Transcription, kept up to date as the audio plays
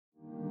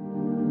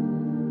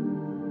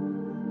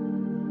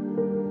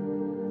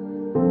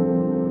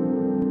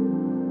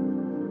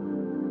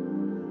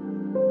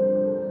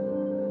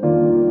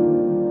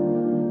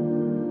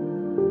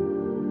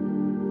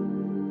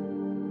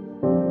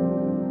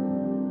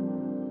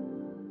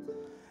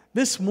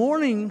This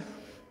morning,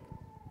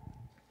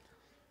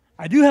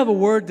 I do have a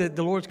word that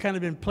the Lord's kind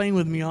of been playing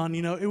with me on.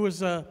 It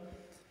was, and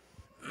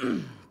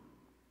I'm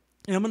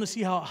going to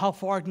see how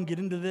far I can get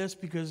into this,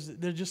 because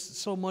there's just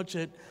so much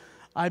that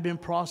I've been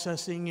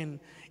processing, and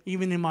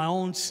even in my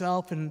own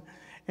self, and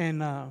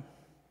the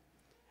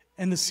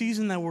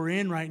season that we're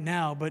in right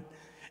now. But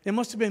it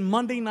must have been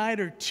Monday night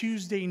or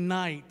Tuesday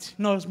night.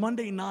 No, it was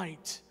Monday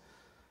night.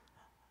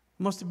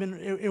 Must have been,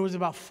 it was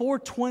about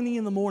 4:20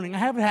 in the morning. I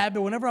have a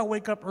habit, whenever I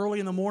wake up early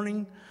in the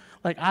morning,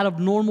 like out of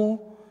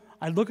normal,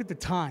 I look at the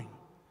time,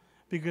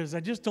 because I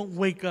just don't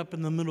wake up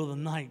in the middle of the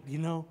night,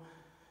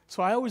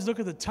 So I always look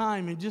at the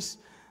time, and just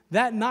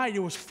that night, it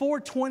was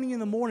 4:20 in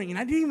the morning, and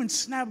I didn't even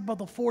snap about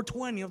the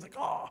 4:20. I was like,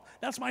 oh,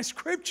 that's my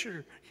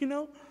scripture,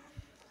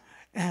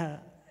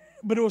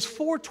 But it was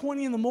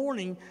 4:20 in the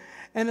morning,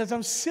 and as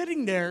I'm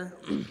sitting there,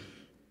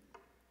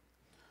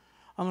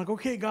 I'm like,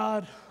 okay,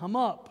 God, I'm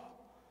up.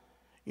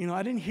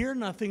 I didn't hear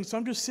nothing, so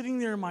I'm just sitting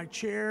there in my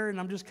chair,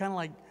 and I'm just kind of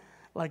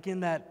like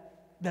in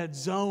that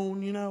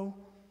zone,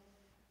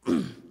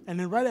 And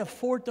then right at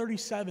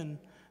 4:37,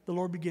 the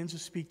Lord begins to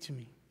speak to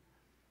me.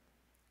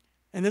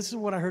 And this is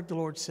what I heard the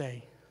Lord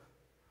say.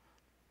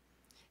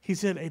 He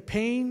said, a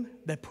pain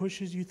that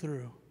pushes you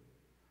through.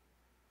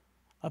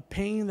 A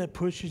pain that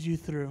pushes you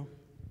through.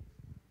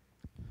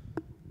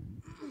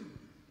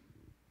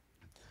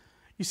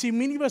 You see,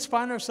 many of us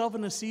find ourselves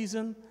in a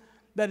season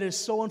that is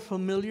so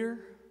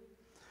unfamiliar.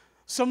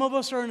 Some of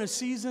us are in a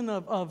season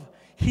of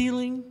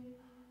healing.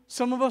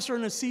 Some of us are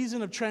in a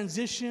season of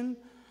transition.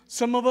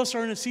 Some of us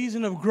are in a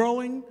season of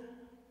growing.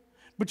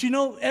 But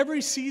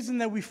every season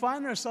that we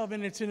find ourselves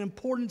in, it's an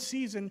important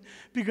season,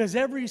 because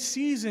every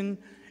season,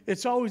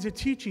 it's always a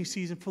teaching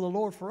season for the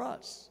Lord for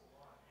us.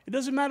 It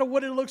doesn't matter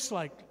what it looks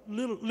like.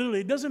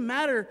 Literally, it doesn't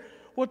matter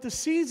what the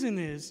season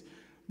is.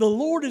 The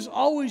Lord is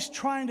always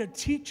trying to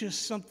teach us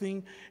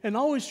something and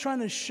always trying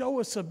to show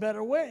us a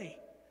better way,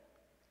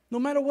 no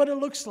matter what it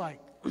looks like.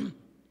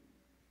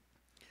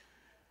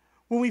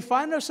 When we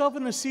find ourselves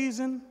in a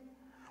season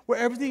where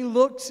everything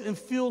looks and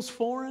feels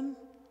foreign,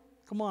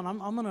 come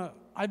on,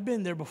 I've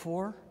been there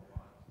before.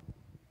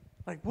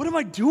 Like, what am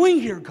I doing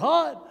here,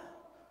 God?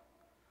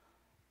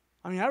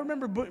 I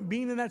remember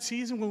being in that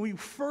season when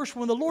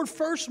the Lord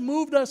first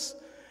moved us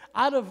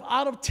out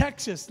of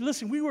Texas.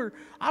 Listen,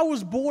 I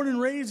was born and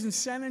raised in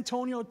San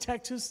Antonio,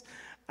 Texas.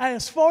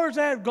 As far as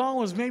I had gone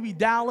was maybe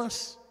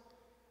Dallas.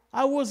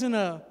 I wasn't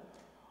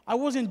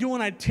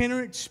doing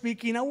itinerant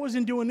speaking. I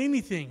wasn't doing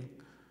anything.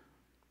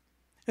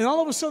 And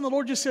all of a sudden, the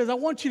Lord just says, I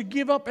want you to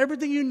give up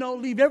everything you know,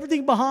 leave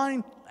everything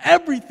behind,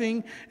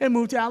 everything, and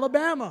move to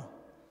Alabama.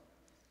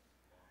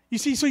 You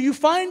see, so you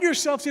find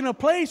yourselves in a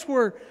place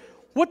where,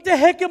 what the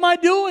heck am I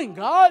doing,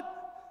 God?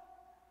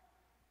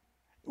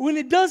 When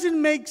it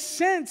doesn't make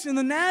sense in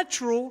the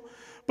natural,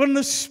 but in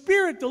the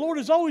spirit, the Lord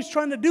is always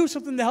trying to do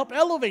something to help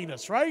elevate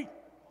us, right?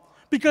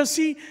 Because,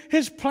 see,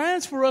 His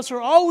plans for us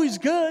are always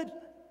good.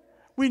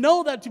 We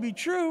know that to be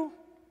true.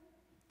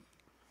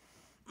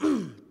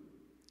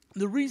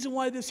 The reason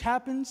why this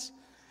happens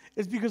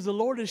is because the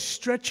Lord is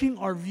stretching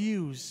our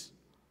views.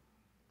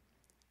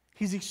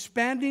 He's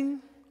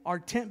expanding our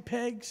tent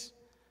pegs,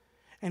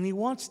 and He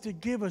wants to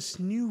give us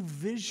new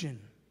vision.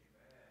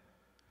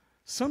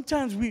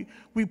 Sometimes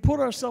we put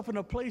ourselves in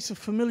a place of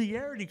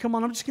familiarity. Come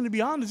on, I'm just going to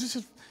be honest. This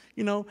is,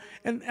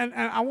 and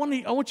I want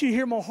you to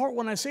hear my heart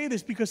when I say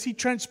this, because, see,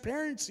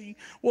 transparency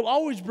will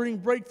always bring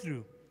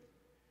breakthrough.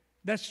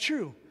 That's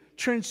true.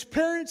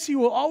 Transparency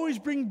will always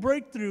bring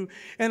breakthrough.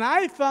 And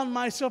I found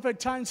myself at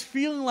times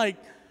feeling like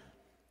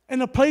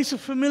in a place of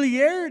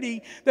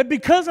familiarity, that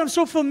because I'm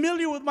so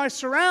familiar with my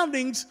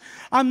surroundings,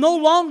 I'm no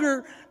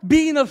longer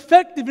being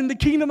effective in the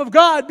kingdom of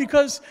God,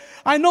 because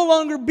I no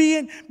longer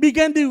began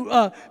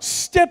to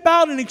step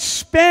out and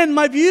expand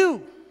my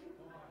view.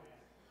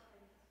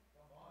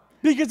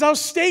 Because I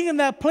was staying in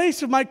that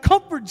place of my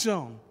comfort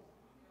zone.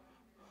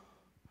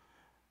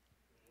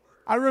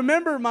 I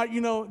remember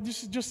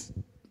this is just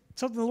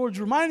something the Lord's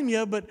reminding me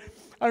of, but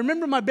I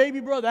remember my baby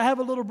brother. I have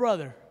a little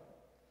brother.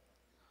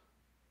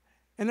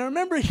 And I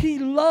remember he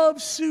loved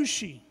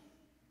sushi.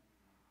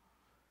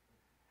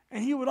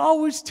 And he would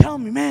always tell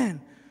me,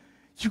 man,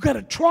 you got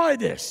to try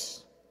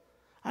this.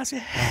 I said,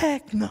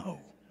 heck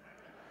no.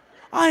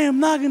 I am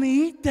not going to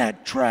eat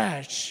that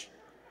trash.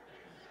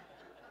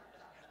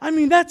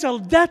 That's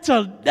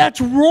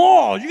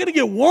raw. You're going to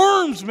get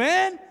worms,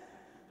 man.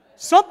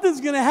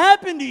 Something's going to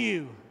happen to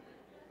you.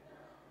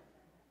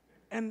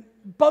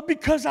 But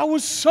because I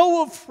was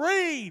so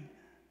afraid,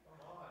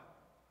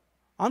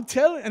 I'm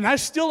telling, and I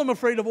still am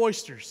afraid of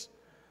oysters.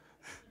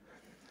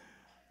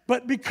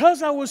 But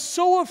because I was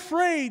so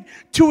afraid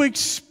to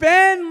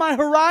expand my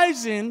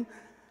horizon,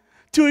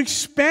 to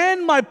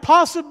expand my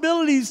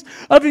possibilities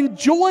of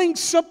enjoying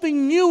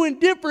something new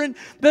and different,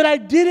 that I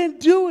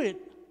didn't do it.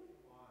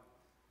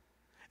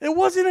 It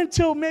wasn't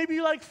until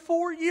maybe like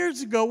 4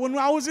 years ago when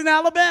I was in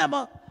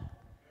Alabama,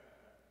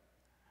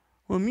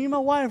 when me and my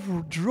wife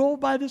drove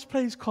by this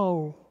place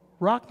called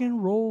Rock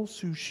and Roll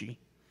Sushi.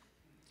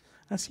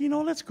 I said,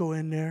 let's go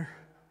in there.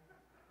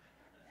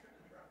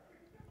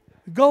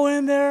 Go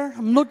in there.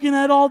 I'm looking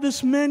at all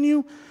this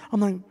menu. I'm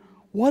like,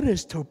 what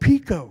is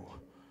Topeka?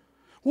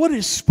 What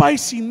is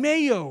spicy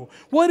mayo?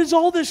 What is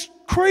all this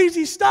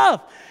crazy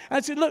stuff?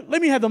 I said, look,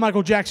 let me have the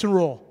Michael Jackson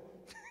roll.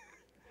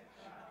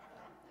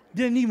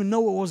 Didn't even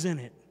know what was in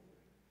it.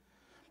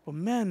 But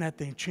man, that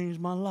thing changed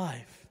my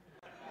life.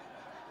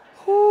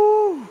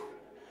 Whew. Oh,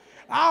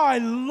 I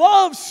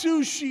love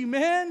sushi,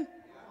 man.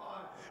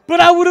 But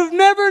I would have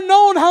never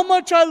known how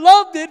much I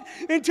loved it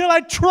until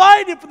I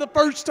tried it for the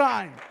first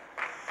time.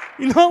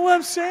 You know what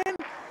I'm saying?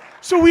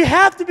 So we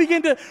have to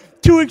begin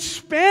to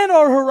expand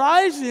our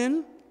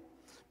horizon.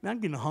 Man, I'm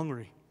getting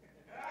hungry.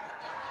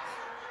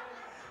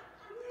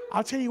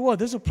 I'll tell you what,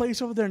 there's a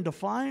place over there in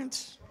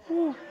Defiance.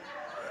 Ooh.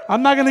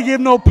 I'm not going to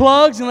give no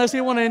plugs unless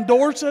they want to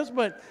endorse us,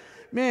 but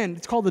man,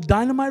 it's called the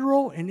Dynamite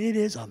Roll, and it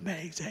is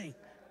amazing.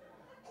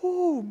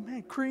 Oh,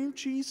 man, cream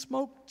cheese,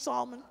 smoked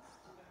salmon.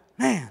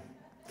 Man.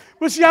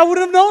 But see, I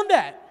wouldn't have known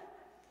that.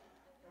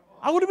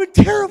 I would have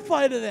been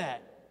terrified of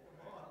that.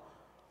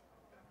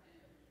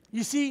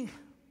 You see,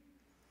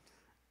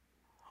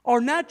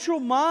 our natural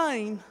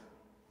mind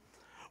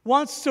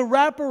wants to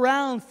wrap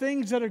around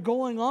things that are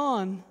going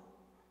on,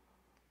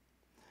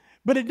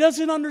 but it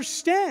doesn't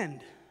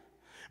understand.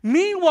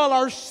 Meanwhile,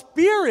 our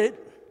spirit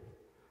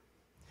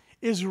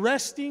is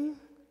resting,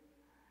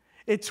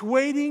 it's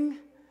waiting,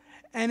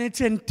 and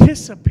it's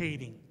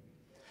anticipating.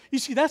 You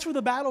see, that's where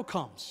the battle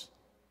comes.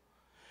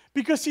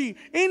 Because see,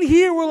 in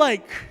here we're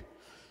like,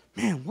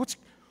 man, what's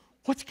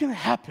going to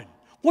happen?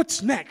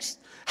 What's next?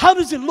 How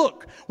does it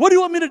look? What do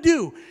you want me to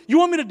do? You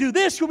want me to do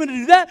this? You want me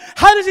to do that?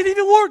 How does it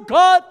even work,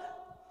 God?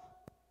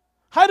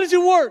 How does it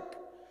work?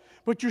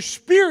 But your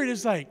spirit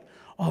is like,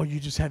 oh, you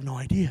just have no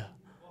idea.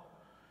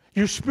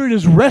 Your spirit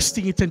is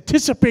resting. It's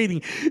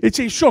anticipating. It's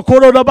a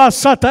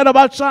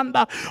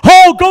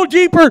oh, go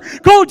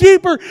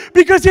deeper,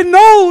 because it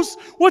knows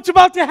what's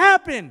about to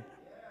happen.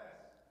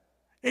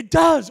 It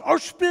does. Our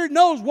spirit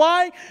knows.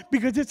 Why?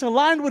 Because it's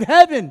aligned with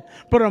heaven.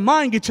 But our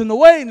mind gets in the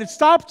way and it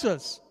stops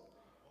us.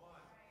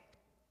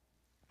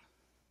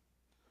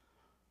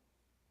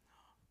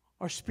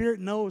 Our spirit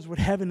knows what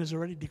heaven is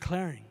already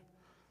declaring.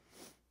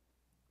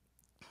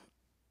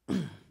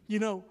 You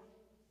know,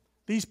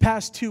 these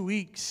past 2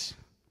 weeks,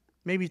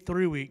 maybe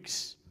 3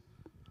 weeks,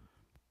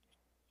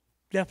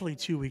 definitely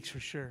 2 weeks for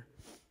sure,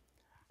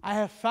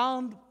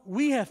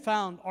 we have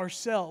found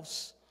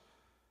ourselves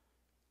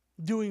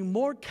doing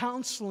more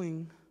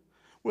counseling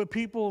with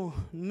people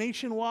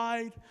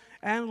nationwide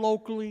and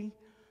locally,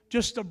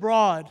 just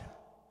abroad,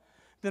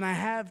 than I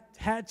have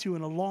had to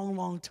in a long,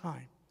 long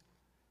time.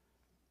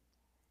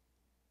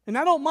 And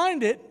I don't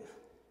mind it,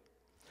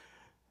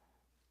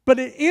 but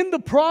in the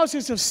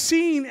process of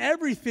seeing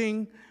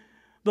everything,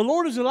 the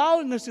Lord is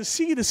allowing us to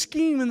see the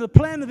scheme and the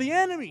plan of the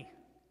enemy.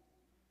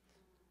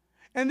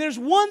 And there's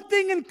one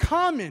thing in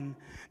common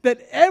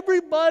that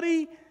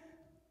everybody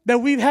that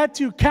we've had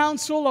to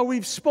counsel or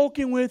we've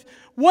spoken with,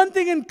 one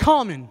thing in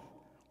common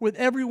with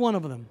every one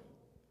of them.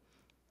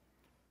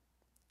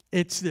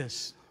 It's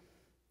this.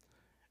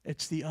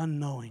 It's the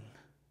unknowing.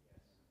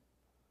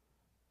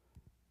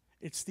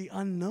 It's the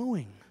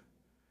unknowing.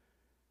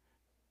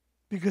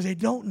 Because they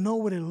don't know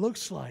what it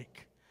looks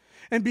like.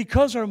 And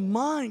because our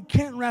mind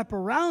can't wrap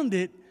around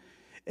it,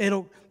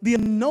 the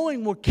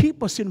unknowing will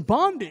keep us in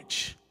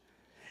bondage.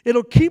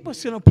 It'll keep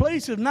us in a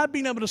place of not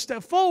being able to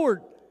step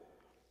forward.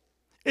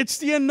 It's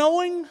the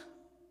unknowing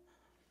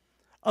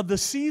of the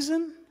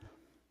season.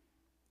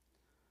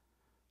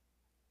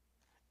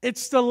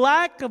 It's the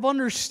lack of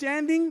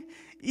understanding,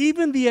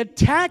 even the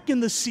attack in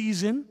the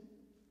season.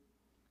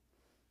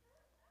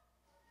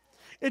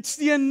 It's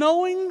the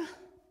unknowing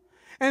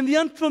and the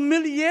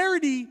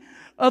unfamiliarity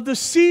of the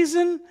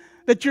season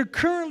that you're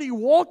currently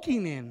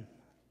walking in.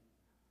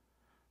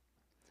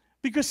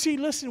 Because see,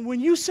 listen,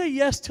 when you say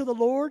yes to the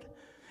Lord,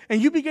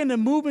 and you begin to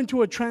move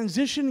into a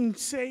transitioning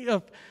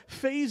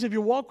phase of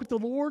your walk with the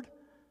Lord,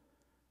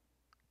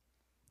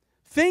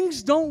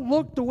 things don't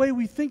look the way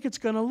we think it's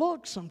going to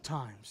look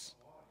sometimes.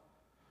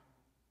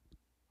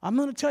 I'm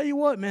going to tell you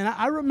what, man.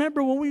 I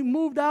remember when we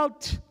moved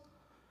out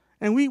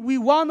and we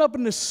wound up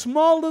in this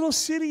small little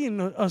city, in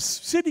a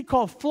city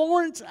called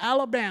Florence,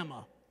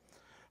 Alabama.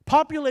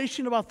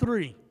 Population about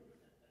 3.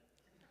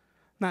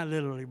 Not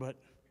literally, but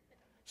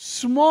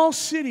small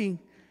city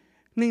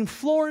named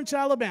Florence,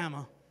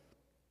 Alabama.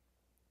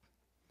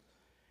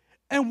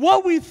 And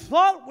what we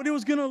thought what it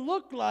was going to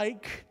look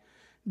like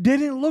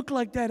didn't look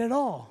like that at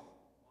all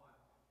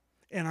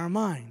in our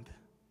mind.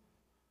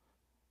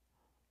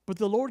 But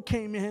the Lord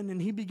came in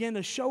and He began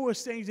to show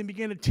us things and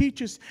began to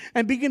teach us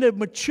and began to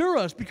mature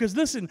us. Because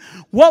listen,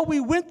 what we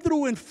went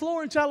through in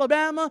Florence,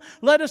 Alabama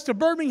led us to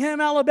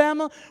Birmingham,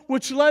 Alabama,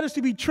 which led us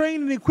to be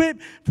trained and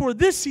equipped for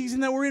this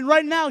season that we're in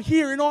right now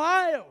here in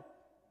Ohio.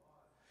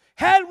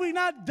 Had we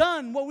not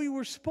done what we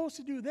were supposed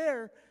to do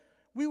there,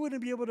 we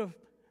wouldn't be able to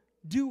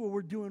do what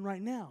we're doing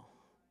right now.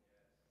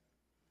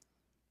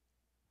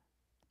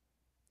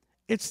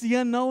 It's the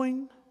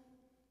unknowing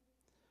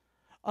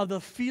of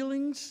the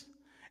feelings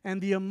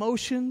and the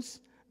emotions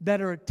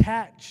that are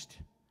attached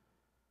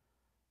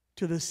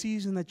to the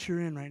season that you're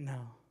in right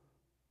now.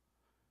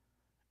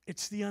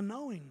 It's the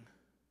unknowing.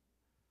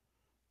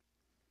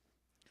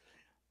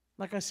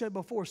 Like I said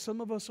before, some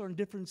of us are in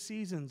different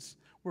seasons.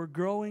 We're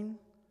growing,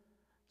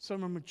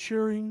 some are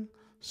maturing,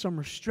 some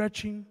are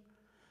stretching.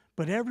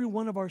 But every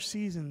one of our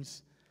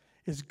seasons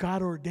is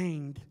God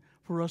ordained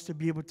for us to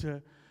be able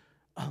to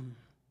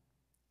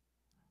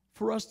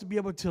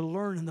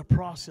learn in the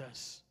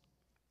process.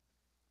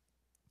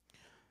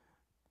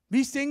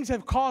 These things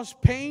have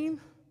caused pain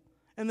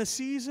in the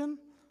season.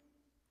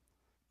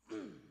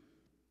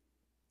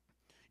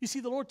 You see,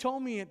 the Lord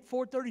told me at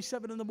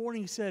 4:37 in the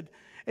morning, He said,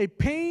 a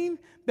pain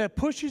that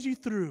pushes you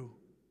through.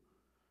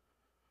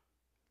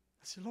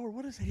 I said, Lord,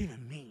 what does that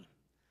even mean?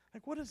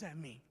 Like, what does that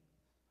mean?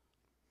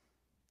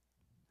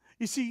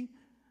 You see,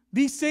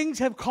 these things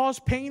have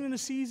caused pain in the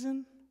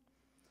season.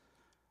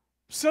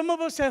 Some of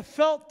us have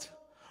felt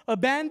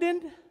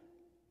abandoned.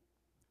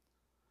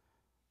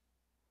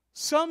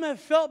 Some have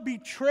felt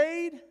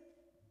betrayed.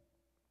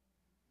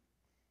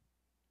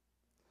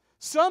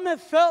 Some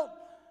have felt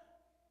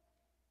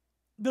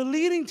the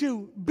leading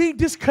to be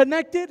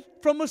disconnected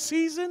from a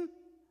season.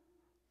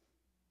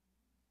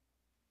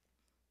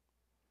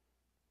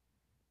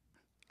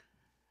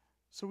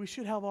 So we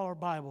should have all our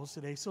Bibles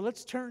today. So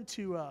let's turn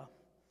to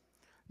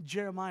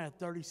Jeremiah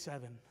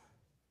 37.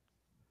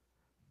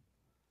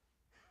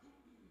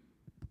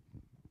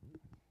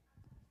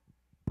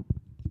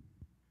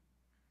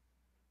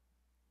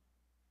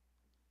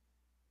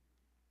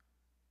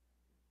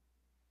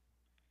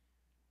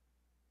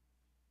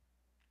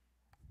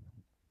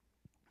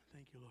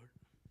 Thank you, Lord.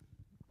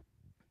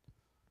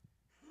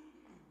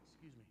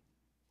 Excuse me.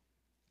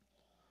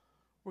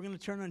 We're going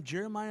to turn on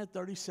Jeremiah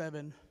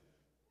 37.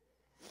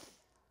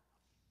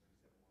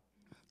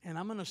 And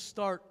I'm going to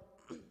start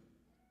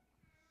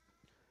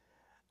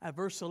at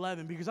verse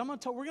 11 because we're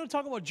going to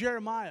talk about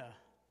Jeremiah.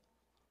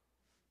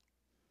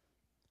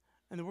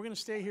 And then we're going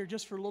to stay here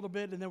just for a little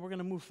bit and then we're going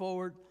to move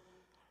forward.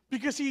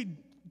 Because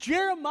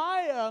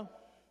Jeremiah,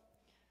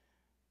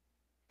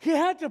 he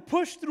had to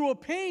push through a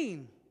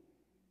pain.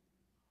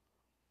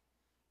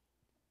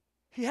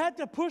 He had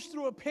to push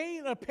through a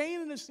pain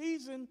in the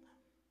season.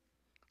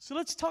 So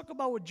let's talk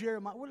about what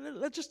Jeremiah,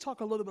 let's just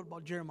talk a little bit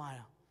about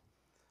Jeremiah.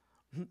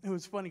 It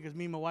was funny because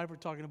me and my wife were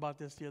talking about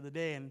this the other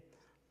day, and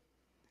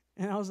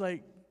I was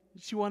like,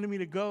 she wanted me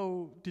to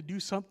go to do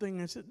something,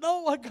 and I said,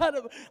 no, I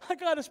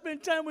gotta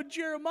spend time with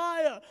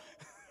Jeremiah.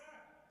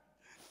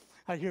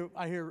 I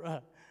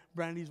hear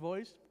Brandy's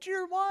voice,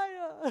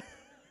 Jeremiah.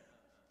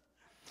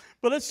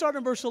 But let's start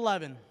in verse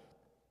 11.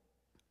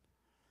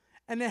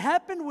 And it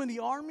happened when the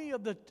army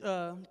of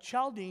the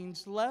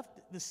Chaldeans left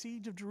the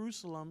siege of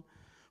Jerusalem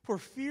for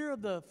fear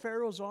of the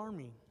Pharaoh's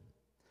army,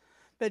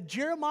 that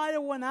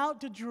Jeremiah went out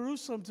to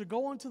Jerusalem to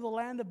go into the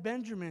land of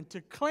Benjamin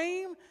to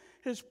claim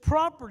his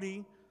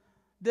property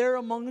there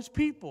among his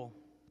people.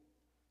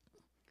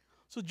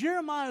 So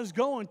Jeremiah is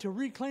going to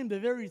reclaim the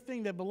very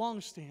thing that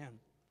belongs to him.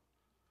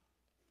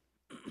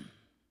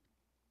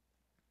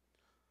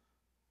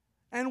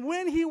 And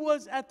when he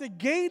was at the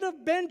gate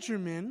of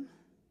Benjamin,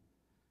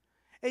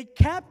 a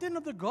captain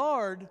of the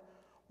guard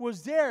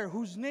was there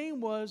whose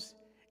name was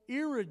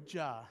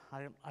Irijah.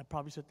 I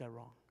probably said that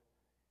wrong.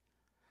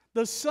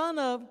 The son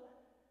of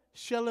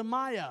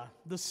Shelemiah,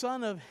 the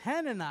son of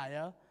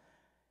Hananiah,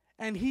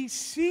 and he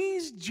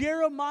seized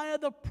Jeremiah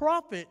the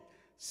prophet,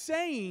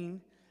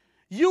 saying,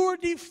 you are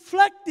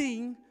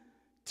deflecting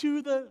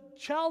to the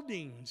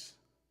Chaldeans.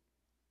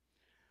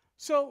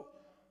 So,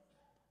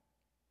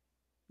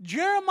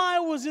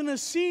 Jeremiah was in a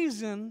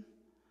season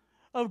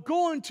of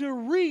going to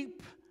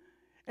reap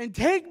and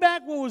take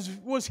back what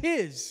was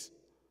his.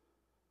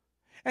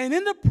 And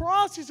in the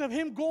process of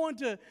him going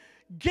to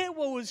get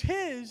what was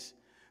his,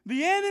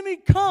 the enemy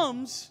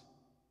comes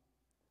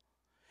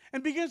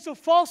and begins to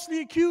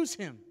falsely accuse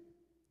him.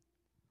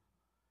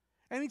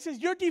 And he says,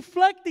 you're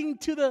deflecting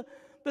to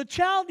the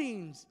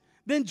Chaldeans.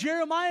 Then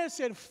Jeremiah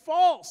said,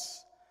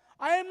 false.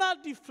 I am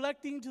not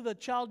deflecting to the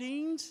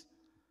Chaldeans.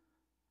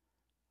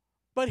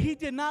 But he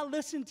did not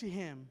listen to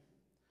him.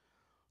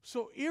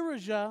 So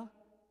Irijah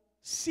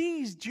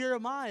seized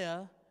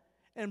Jeremiah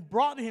and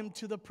brought him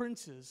to the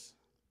princes.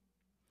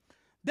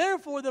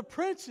 Therefore the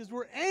princes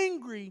were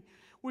angry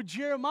with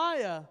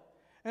Jeremiah,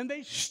 and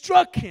they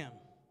struck him.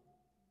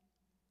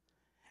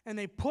 And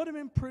they put him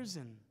in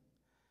prison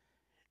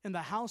in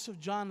the house of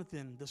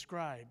Jonathan the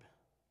scribe.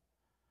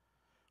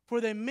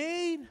 For they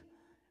made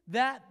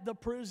that the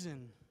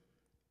prison.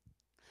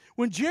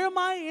 When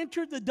Jeremiah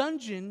entered the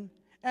dungeon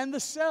and the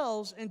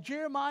cells, and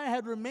Jeremiah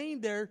had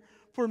remained there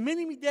for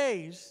many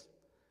days,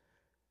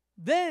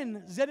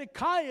 then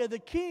Zedekiah the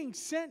king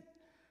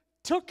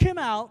took him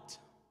out.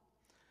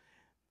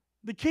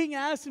 The king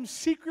asked him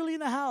secretly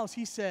in the house.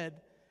 He said,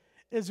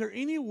 is there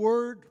any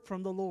word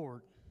from the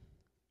Lord?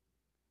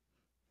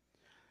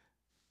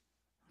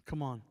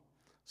 Come on.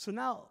 So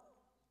now,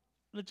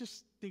 let's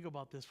just think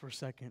about this for a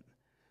second.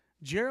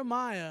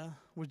 Jeremiah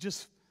was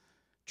just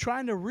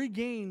trying to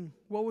regain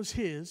what was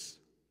his.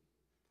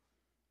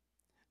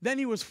 Then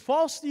he was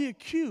falsely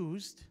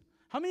accused.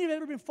 How many of you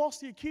have ever been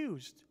falsely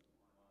accused?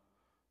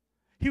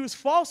 He was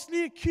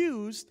falsely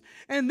accused,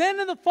 and then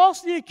in the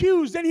falsely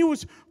accused, then he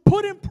was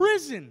put in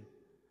prison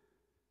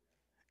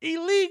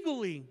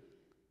illegally.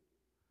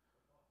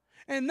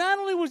 And not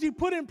only was he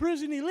put in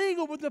prison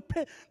illegal, but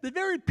the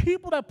very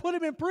people that put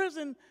him in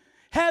prison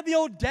had the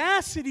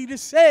audacity to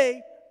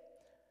say,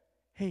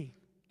 hey,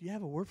 do you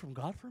have a word from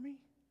God for me?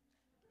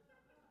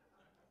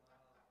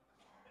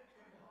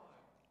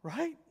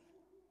 Right?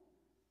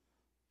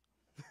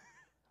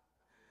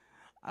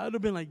 I would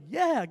have been like,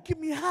 yeah, get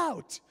me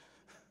out.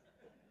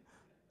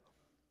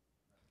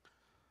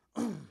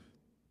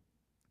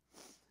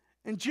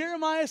 And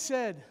Jeremiah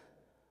said,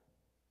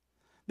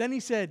 then he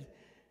said,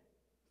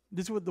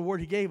 this is what the word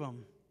he gave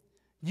him.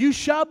 You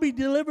shall be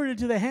delivered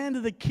into the hand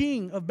of the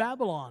king of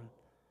Babylon.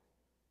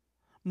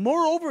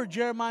 Moreover,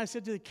 Jeremiah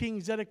said to the king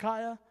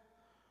Zedekiah,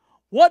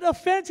 what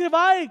offense have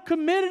I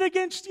committed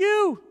against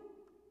you,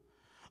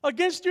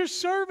 against your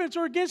servants,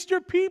 or against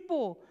your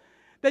people,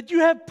 that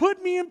you have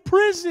put me in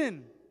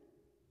prison?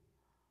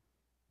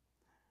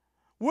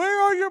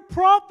 Where are your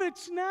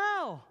prophets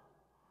now?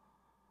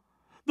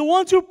 The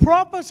ones who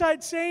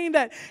prophesied saying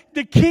that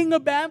the king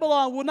of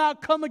Babylon will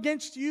not come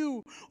against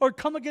you or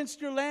come against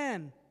your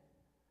land.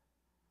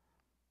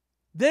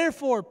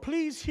 Therefore,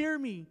 please hear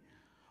me,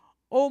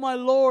 O my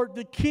Lord,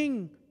 the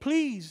king.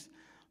 Please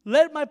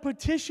let my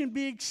petition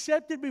be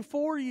accepted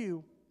before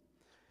you.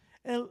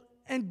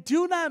 And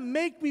do not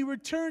make me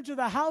return to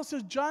the house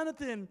of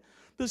Jonathan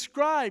the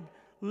scribe,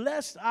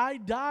 lest I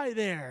die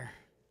there.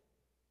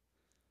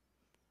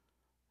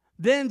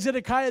 Then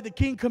Zedekiah the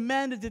king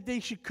commanded that they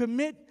should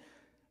commit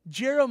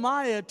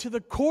Jeremiah to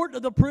the court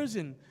of the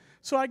prison.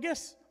 So I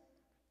guess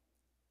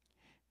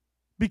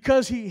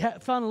because he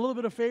found a little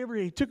bit of favor,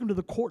 he took him to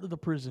the court of the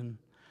prison.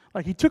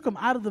 Like he took him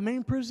out of the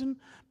main prison,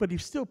 but he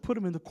still put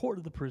him in the court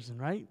of the prison,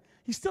 right?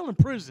 He's still in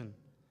prison.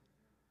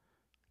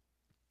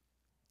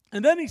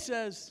 And then he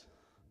says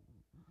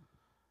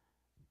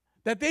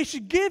that they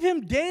should give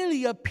him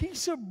daily a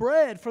piece of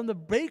bread from the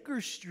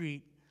baker's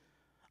street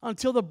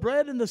until the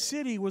bread in the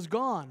city was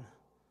gone.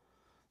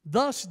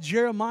 Thus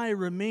Jeremiah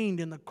remained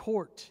in the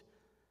court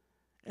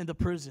and the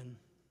prison.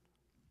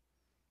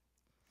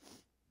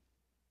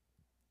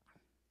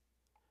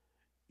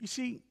 You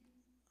see,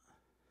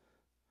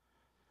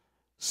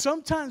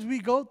 sometimes we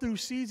go through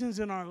seasons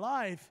in our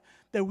life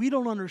that we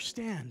don't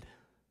understand.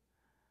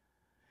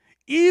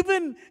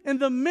 Even in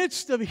the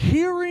midst of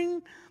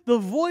hearing the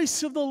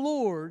voice of the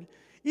Lord,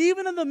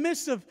 even in the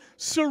midst of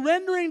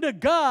surrendering to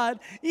God,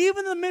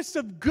 even in the midst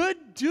of good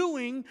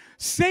doing,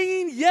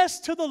 saying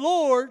yes to the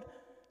Lord,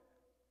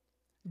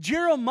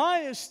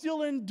 Jeremiah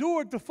still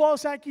endured the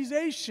false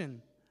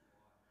accusation.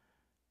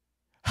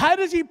 How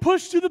does he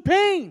push through the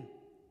pain?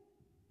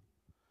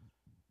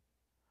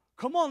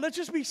 Come on, let's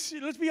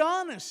be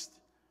honest.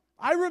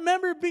 I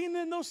remember being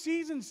in those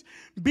seasons,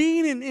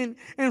 being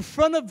in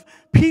front of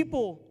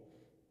people,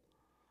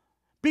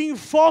 being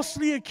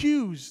falsely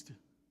accused.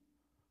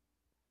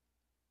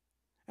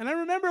 And I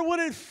remember what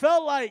it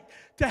felt like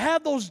to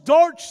have those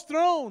darts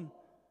thrown.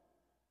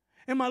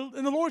 And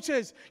the Lord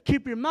says,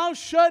 keep your mouth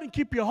shut and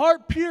keep your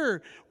heart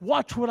pure.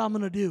 Watch what I'm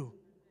going to do.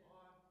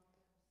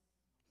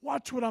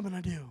 Watch what I'm going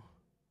to do.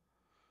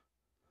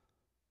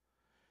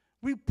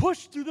 We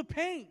push through the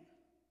pain.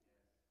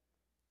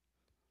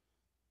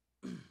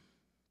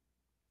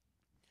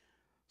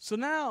 So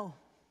now,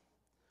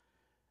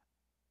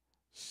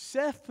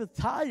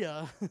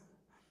 Shephatiah,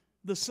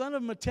 the son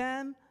of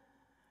Matan,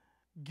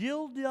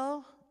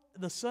 Gildiah,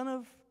 the son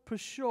of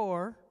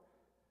Pashur,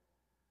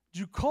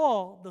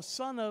 Jukal, the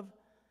son of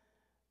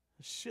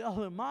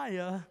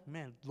Shelemiah,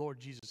 man, Lord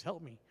Jesus,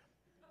 help me,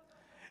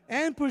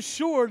 and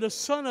Pashur, the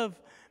son of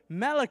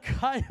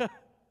Malachiah,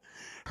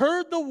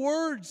 heard the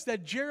words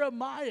that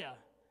Jeremiah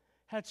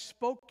had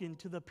spoken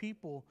to the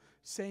people,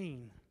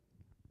 saying.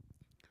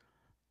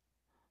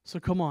 So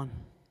come on.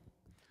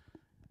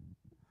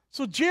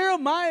 So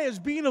Jeremiah is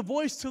being a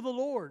voice to the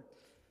Lord.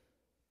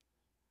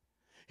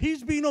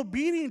 He's being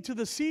obedient to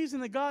the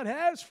season that God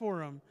has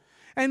for him.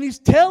 And he's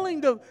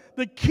telling the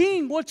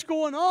king what's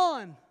going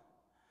on.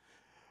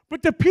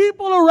 But the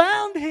people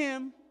around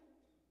him,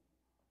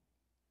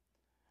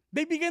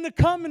 they begin to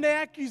come and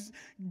they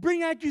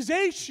bring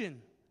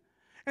accusation.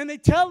 And they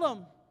tell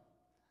him.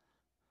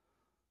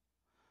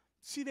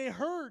 See, they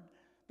heard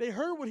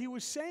what he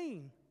was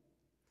saying.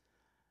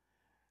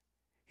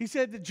 He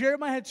said that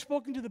Jeremiah had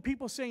spoken to the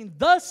people saying,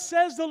 thus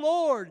says the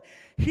Lord,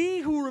 he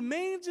who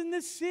remains in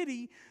this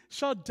city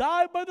shall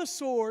die by the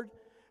sword,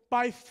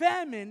 by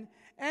famine,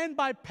 and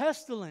by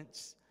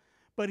pestilence.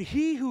 But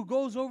he who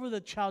goes over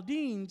the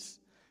Chaldeans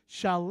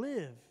shall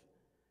live,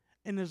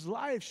 and his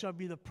life shall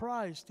be the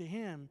prize to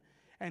him,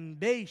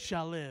 and they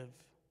shall live.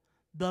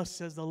 Thus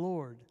says the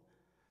Lord.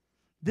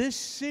 This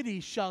city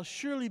shall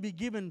surely be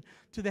given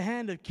to the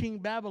hand of King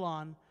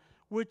Babylon,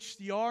 which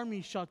the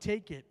army shall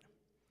take it.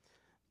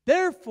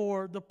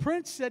 Therefore, the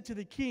prince said to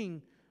the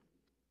king,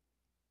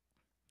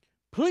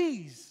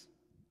 please,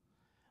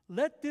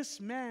 let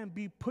this man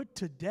be put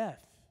to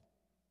death.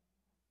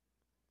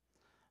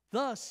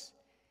 Thus,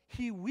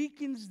 he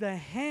weakens the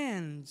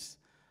hands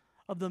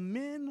of the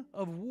men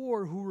of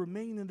war who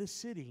remain in the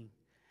city,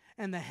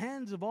 and the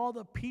hands of all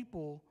the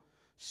people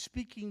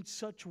speaking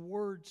such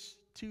words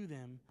to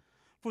them.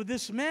 For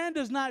this man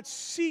does not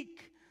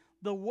seek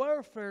the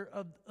welfare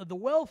of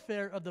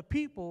the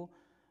people,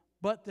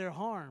 but their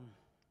harm.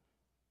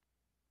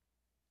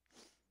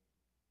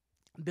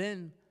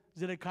 Then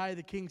Zedekiah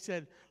the king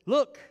said,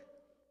 look,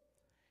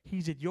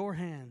 he's at your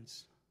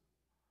hands.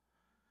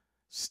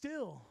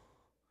 Still,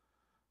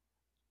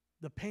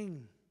 the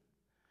pain.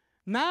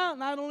 Now,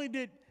 not only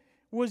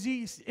was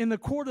he in the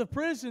court of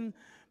prison,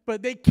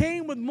 but they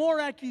came with more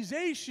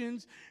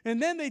accusations,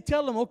 and then they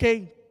tell him,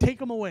 okay,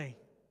 take him away.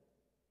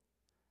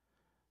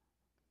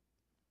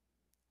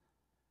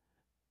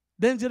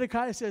 Then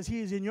Zedekiah says, he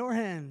is in your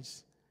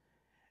hands,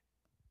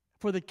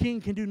 for the king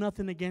can do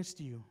nothing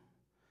against you.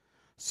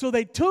 So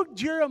they took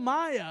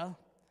Jeremiah,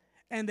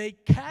 and they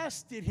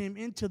casted him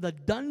into the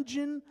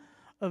dungeon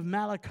of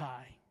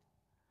Malachi,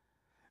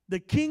 the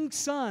king's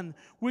son,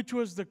 which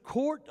was the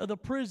court of the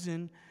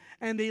prison,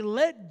 and they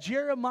let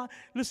Jeremiah.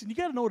 Listen, you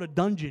got to know what a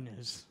dungeon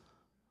is.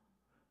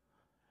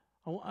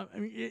 I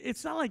mean,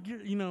 it's not like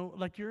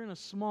like you're in a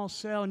small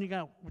cell and you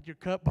got with your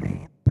cup.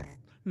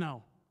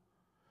 No,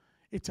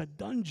 it's a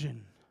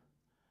dungeon.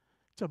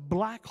 It's a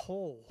black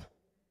hole.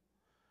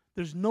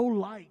 There's no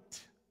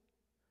light.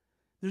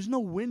 There's no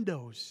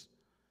windows.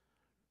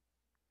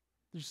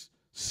 There's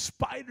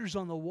spiders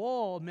on the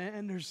wall,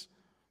 man. There's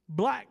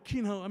black,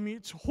 I mean,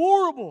 it's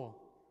horrible.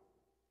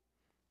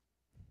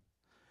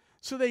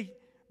 So they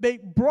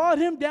brought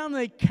him down and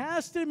they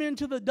cast him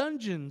into the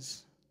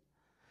dungeons.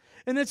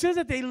 And it says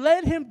that they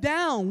let him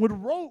down with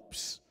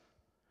ropes.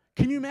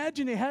 Can you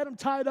imagine? They had him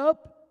tied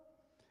up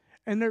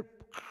and they're.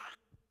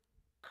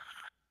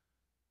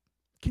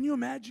 Can you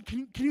imagine?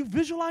 Can you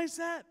visualize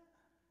that?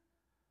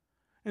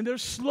 And they're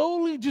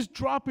slowly just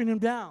dropping him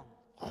down.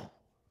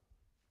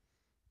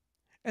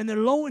 And they're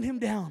lowering him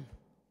down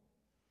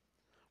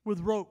with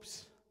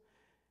ropes.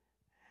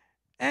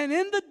 And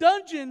in the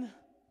dungeon,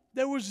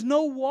 there was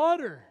no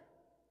water,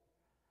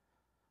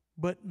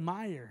 but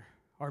mire,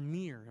 or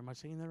mire. Am I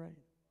saying that right?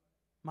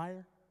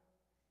 Mire?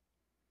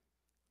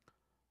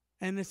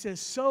 And it says,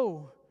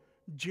 so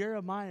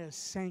Jeremiah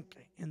sank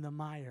in the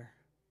mire.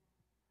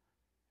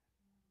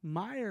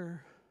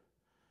 Mire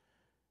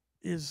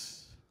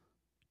is,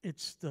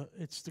 it's the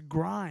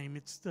grime,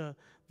 it's the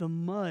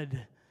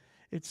mud,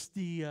 it's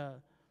the,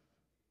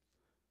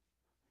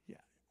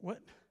 what?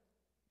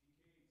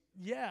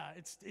 Yeah,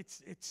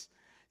 it's.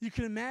 You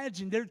can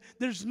imagine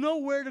there's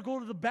nowhere to go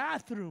to the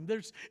bathroom.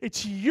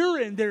 It's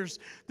urine. There's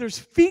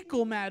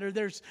fecal matter.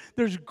 There's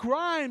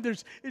grime.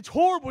 It's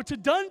horrible. It's a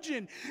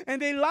dungeon,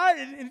 and they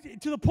lied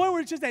to the point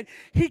where it says that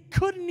he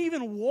couldn't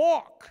even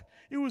walk.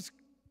 It was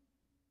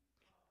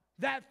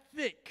that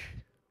thick.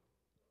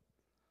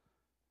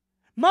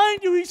 Mind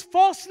you, he's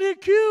falsely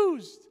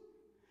accused,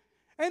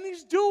 and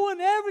he's doing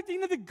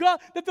everything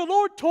that the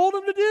Lord told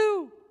him to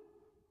do.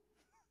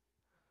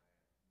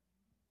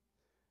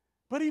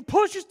 But he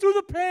pushes through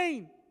the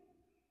pain.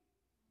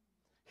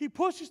 He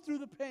pushes through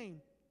the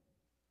pain.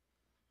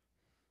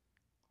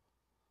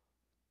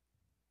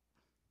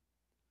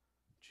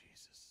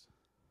 Jesus.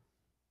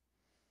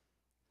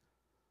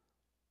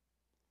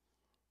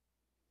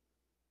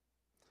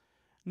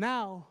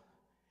 Now,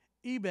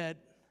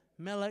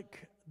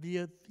 Ebed-Melech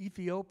the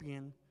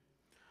Ethiopian,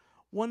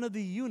 one of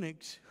the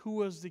eunuchs who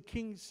was the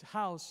king's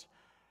house,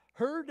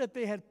 heard that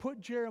they had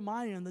put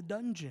Jeremiah in the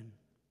dungeon.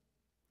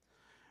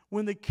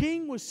 When the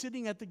king was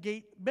sitting at the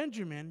gate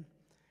Benjamin,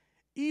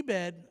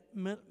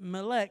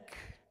 Ebed-Melech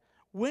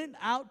went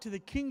out to the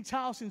king's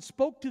house and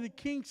spoke to the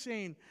king,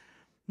 saying,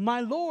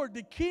 my lord,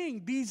 the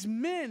king, these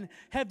men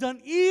have done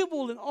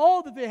evil in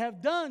all that they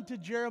have done to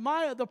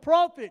Jeremiah the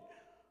prophet,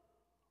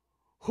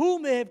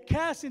 whom they have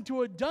cast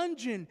into a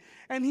dungeon,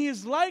 and he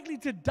is likely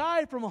to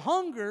die from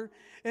hunger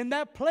in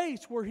that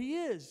place where he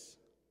is.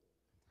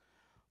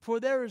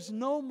 For there is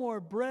no more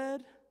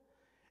bread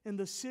in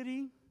the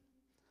city.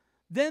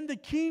 Then the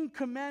king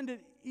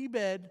commanded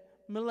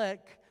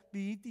Ebed-Melech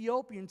the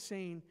Ethiopian,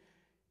 saying,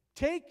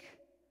 take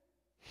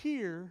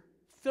here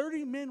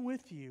 30 men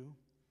with you,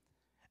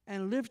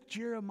 and lift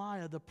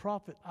Jeremiah the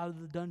prophet out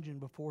of the dungeon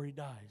before he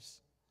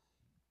dies.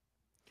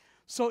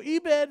 So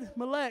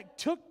Ebed-Melech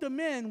took the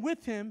men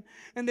with him,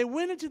 and they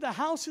went into the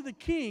house of the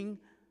king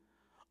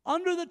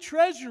under the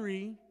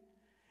treasury,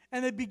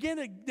 and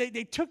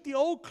they took the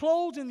old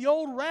clothes and the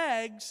old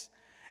rags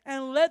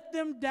and let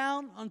them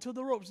down onto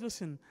the ropes.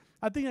 Listen,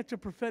 I think that's a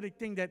prophetic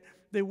thing, that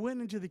they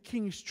went into the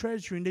king's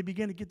treasury and they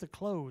began to get the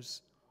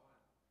clothes.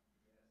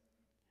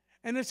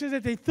 And it says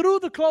that they threw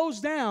the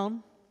clothes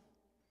down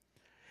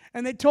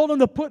and they told them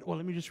to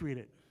let me just read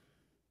it.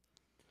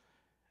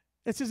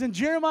 It says, and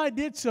Jeremiah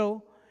did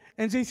so,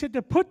 and they said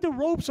to put the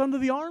ropes under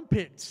the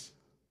armpits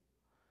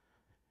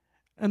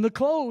and the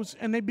clothes,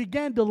 and they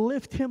began to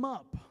lift him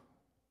up.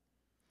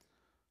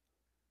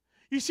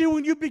 You see,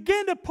 when you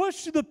begin to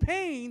push through the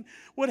pain,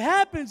 what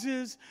happens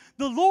is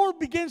the Lord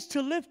begins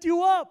to lift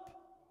you up.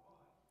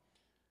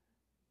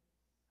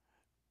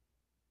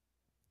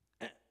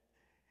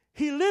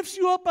 He lifts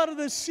you up out of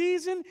the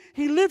season.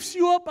 He lifts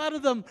you up out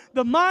of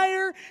the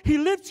mire. He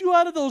lifts you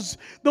out of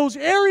those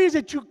areas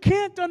that you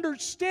can't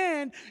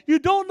understand. You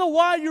don't know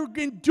why you're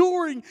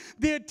enduring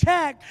the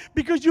attack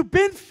because you've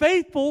been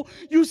faithful.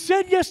 You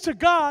said yes to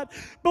God.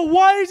 But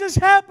why is this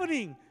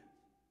happening?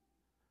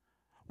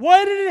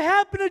 Why did it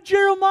happen to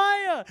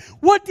Jeremiah?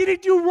 What did he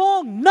do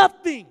wrong?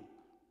 Nothing.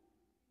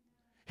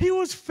 He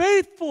was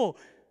faithful.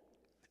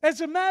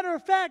 As a matter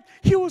of fact,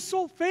 he was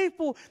so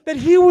faithful that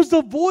he was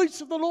the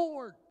voice of the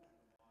Lord.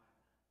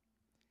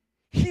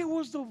 He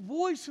was the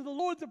voice of the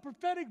Lord, the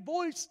prophetic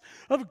voice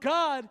of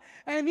God.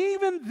 And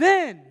even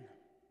then,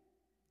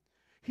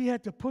 he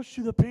had to push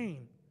through the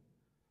pain.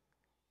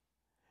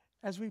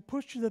 As we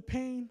push through the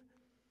pain,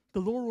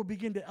 the Lord will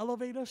begin to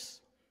elevate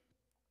us.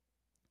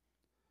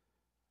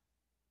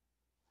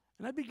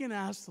 And I began to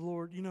ask the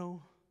Lord,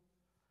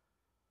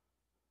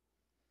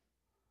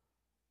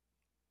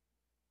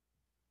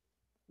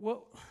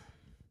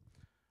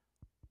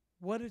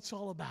 what it's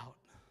all about.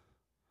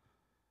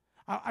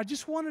 I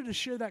just wanted to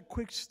share that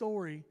quick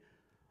story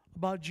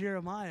about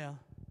Jeremiah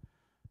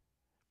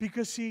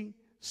because, see,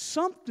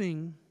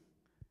 something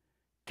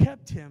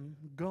kept him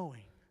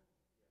going.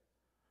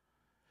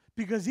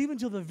 Because even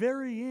to the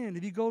very end,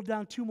 if you go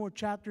down 2 more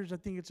chapters, I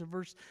think it's in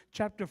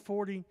chapter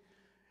 40,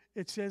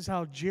 it says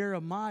how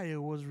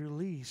Jeremiah was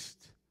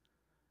released.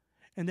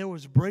 And there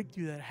was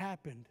breakthrough that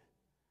happened.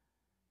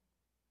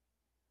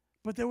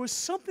 But there was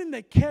something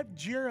that kept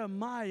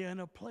Jeremiah in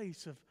a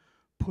place of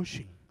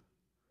pushing.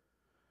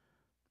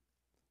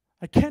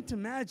 I can't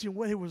imagine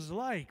what it was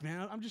like,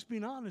 man. I'm just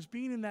being honest,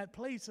 being in that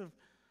place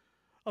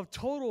of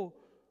total.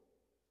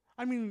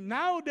 I mean,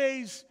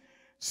 nowadays,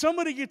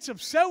 somebody gets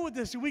upset with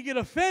us and we get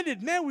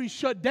offended. Man, we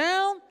shut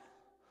down.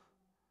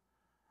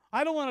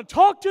 I don't want to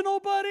talk to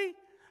nobody.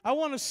 I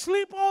want to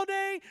sleep all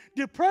day.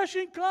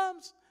 Depression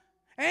comes.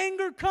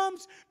 Anger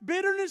comes.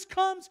 Bitterness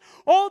comes.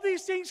 All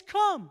these things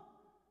come.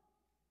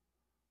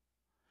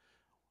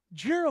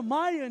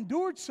 Jeremiah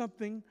endured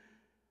something,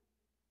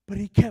 but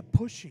he kept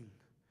pushing.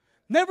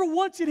 Never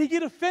once did he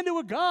get offended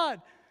with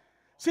God.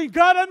 Saying,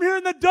 God, I'm here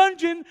in the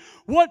dungeon.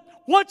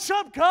 What's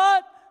up,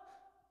 God?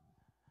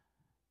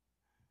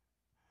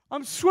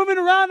 I'm swimming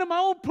around in my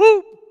own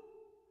poop.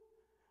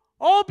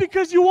 All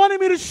because you wanted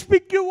me to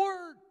speak your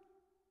word.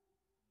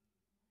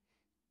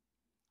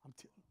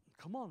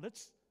 Come on,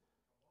 let's.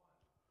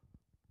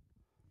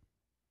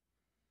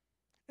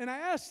 And I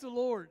asked the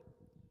Lord,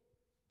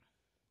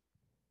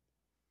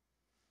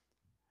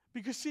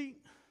 because see,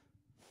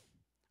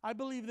 I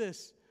believe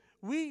this.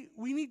 We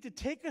need to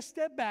take a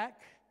step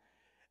back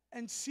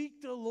and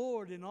seek the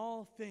Lord in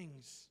all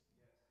things.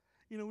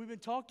 We've been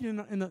talking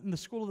in the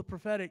School of the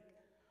Prophetic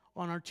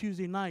on our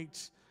Tuesday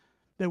nights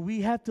that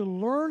we have to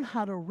learn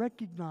how to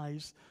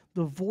recognize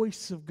the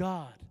voice of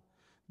God,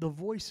 the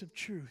voice of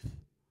truth.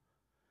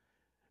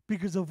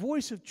 Because the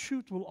voice of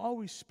truth will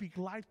always speak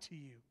life to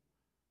you.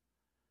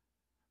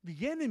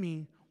 The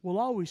enemy will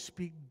always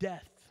speak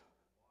death.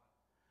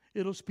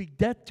 It'll speak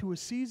death to a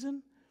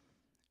season.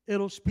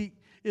 It'll speak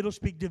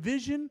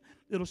division.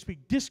 It'll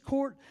speak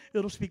discord.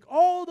 It'll speak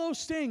all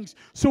those things.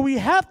 So we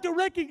have to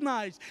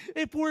recognize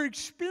if we're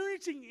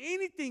experiencing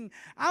anything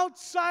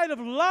outside of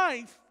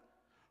life,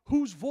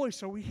 whose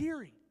voice are we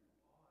hearing?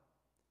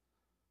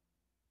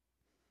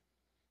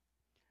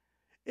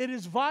 It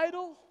is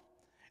vital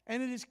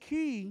and it is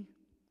key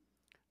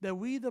that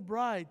we, the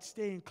bride,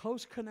 stay in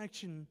close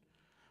connection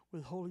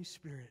with Holy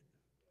Spirit.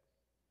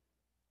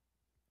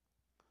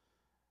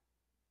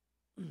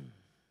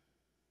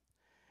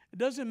 It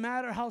doesn't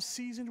matter how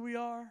seasoned we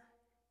are.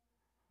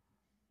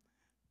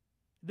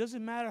 It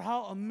doesn't matter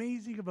how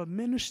amazing of a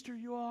minister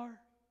you are.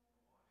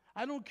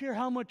 I don't care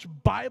how much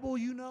Bible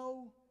you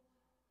know,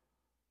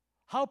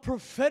 how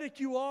prophetic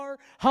you are,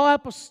 how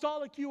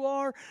apostolic you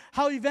are,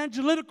 how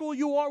evangelical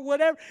you are,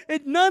 whatever.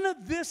 None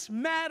of this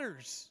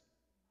matters.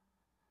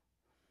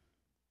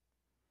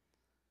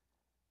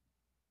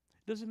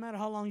 It doesn't matter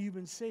how long you've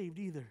been saved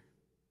either.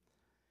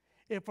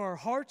 If our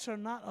hearts are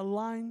not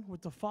aligned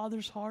with the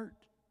Father's heart,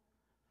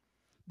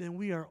 then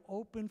we are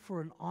open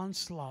for an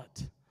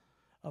onslaught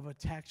of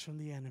attacks from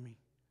the enemy.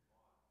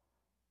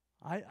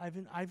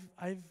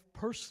 I've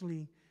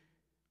personally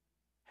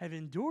have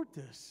endured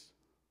this.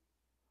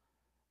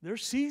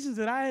 There's seasons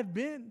that I have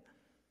been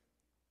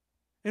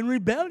in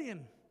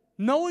rebellion,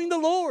 knowing the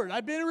Lord.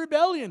 I've been in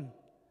rebellion.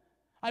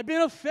 I've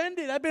been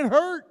offended. I've been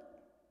hurt.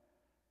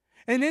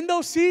 And in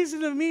those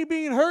seasons of me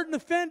being hurt and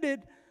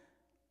offended,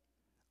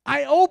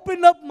 I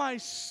opened up my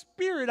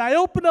spirit. I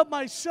opened up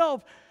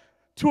myself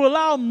to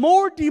allow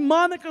more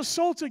demonic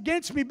assaults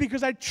against me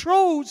because I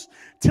chose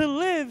to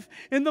live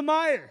in the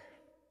mire.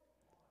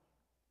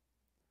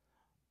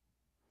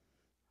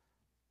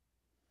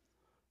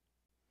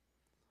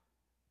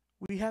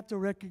 We have to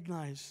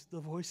recognize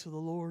the voice of the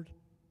Lord.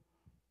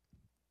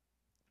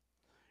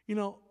 I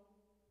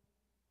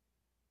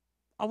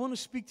want to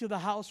speak to the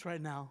house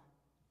right now.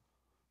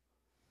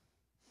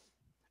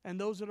 And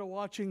those that are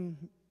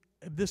watching,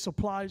 this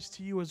applies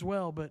to you as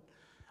well, but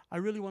I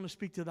really want to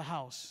speak to the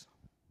house.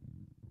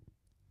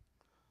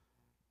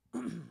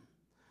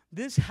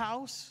 This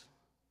house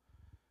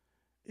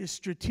is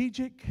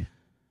strategic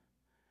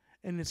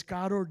and it's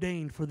God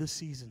ordained for the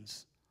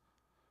seasons.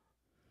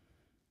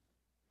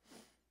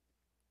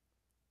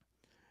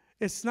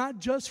 It's not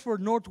just for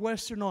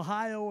Northwestern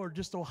Ohio or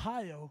just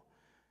Ohio,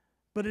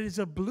 but it is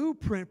a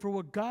blueprint for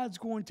what God's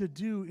going to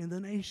do in the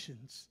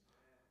nations.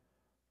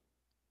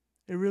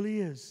 It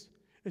really is.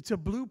 It's a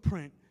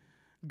blueprint.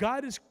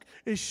 God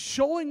is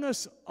showing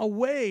us a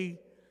way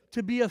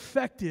to be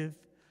effective.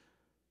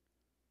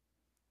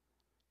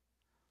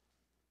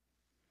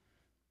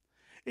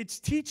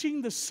 It's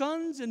teaching the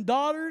sons and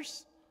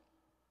daughters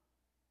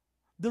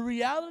the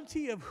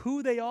reality of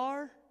who they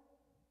are,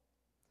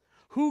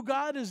 who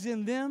God is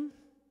in them.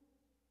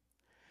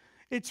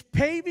 It's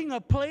paving a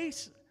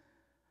place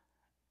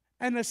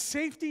and a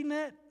safety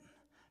net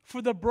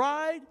for the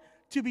bride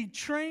to be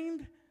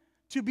trained,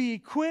 to be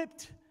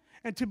equipped,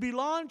 and to be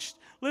launched.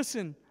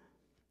 Listen,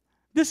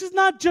 this is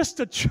not just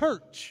a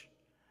church.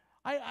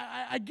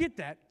 I get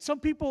that. Some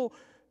people,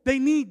 they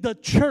need the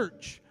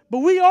church. But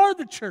we are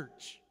the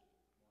church.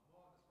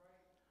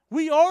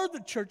 We are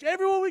the church.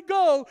 Everywhere we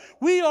go,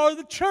 we are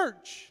the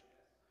church.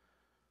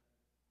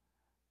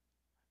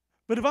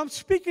 But if I'm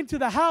speaking to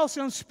the house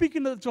and I'm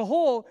speaking to the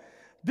whole,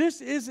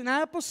 this is an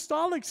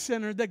apostolic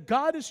center that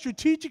God has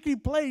strategically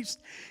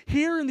placed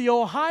here in the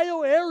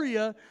Ohio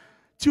area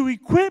to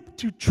equip,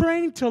 to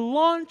train, to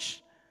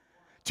launch,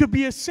 to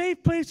be a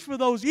safe place for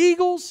those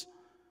eagles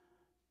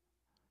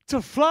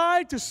to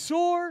fly, to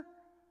soar.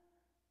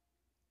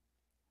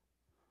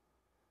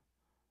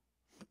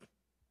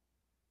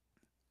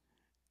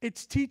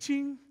 It's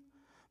teaching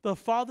the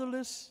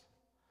fatherless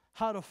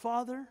how to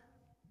father.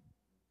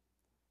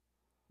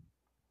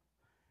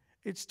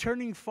 It's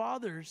turning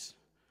fathers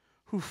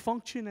who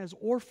function as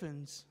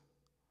orphans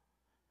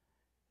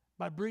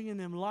by bringing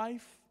them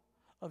life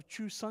of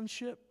true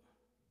sonship.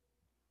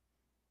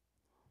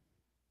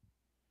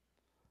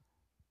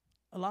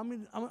 Allow me.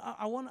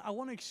 I want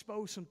to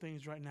expose some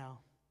things right now.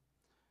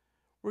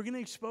 We're going to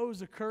expose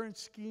the current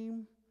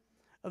scheme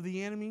of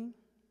the enemy.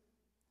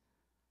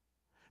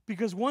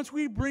 Because once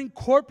we bring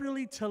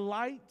corporately to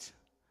light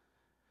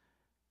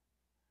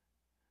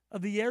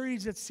of the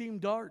areas that seem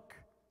dark,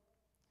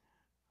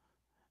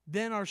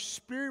 then our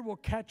spirit will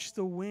catch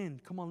the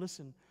wind. Come on,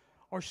 listen.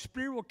 Our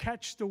spirit will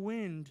catch the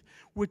wind,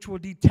 which will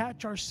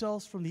detach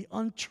ourselves from the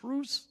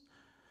untruths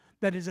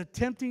that is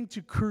attempting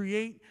to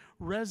create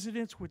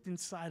residence within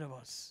inside of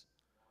us.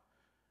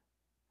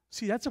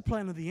 See, that's a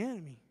plan of the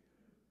enemy.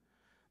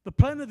 The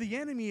plan of the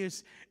enemy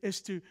is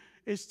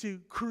to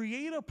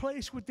create a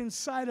place within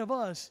inside of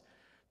us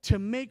to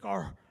make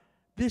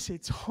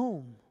its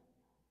home.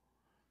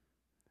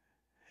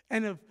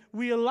 And if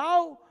we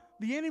allow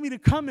the enemy to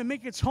come and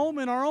make its home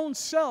in our own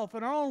self,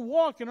 in our own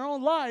walk, in our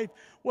own life,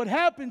 what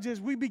happens is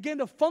we begin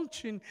to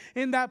function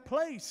in that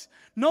place.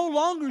 No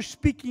longer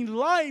speaking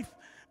life,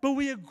 but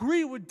we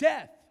agree with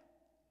death.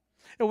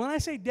 And when I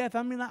say death,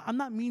 I'm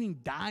not meaning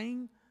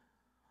dying.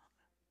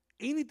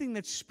 Anything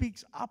that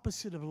speaks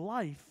opposite of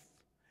life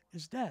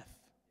is death.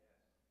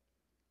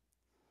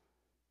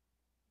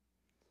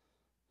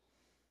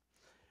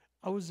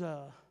 I was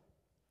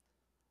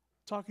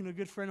talking to a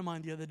good friend of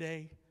mine the other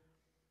day,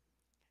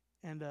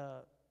 and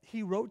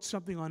he wrote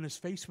something on his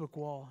Facebook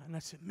wall, and I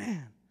said,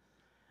 man,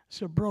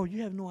 bro,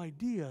 you have no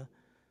idea.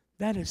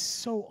 That is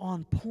so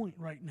on point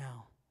right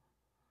now.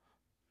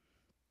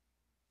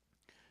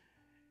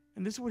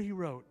 And this is what he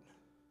wrote.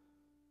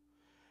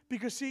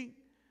 Because, see,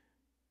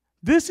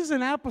 this is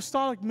an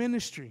apostolic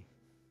ministry.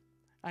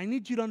 I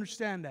need you to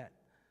understand that.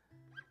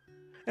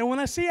 And when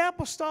I say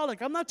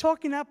apostolic, I'm not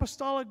talking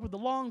apostolic with the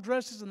long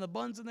dresses and the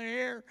buns in their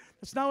hair.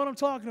 That's not what I'm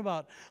talking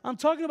about. I'm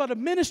talking about a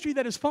ministry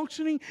that is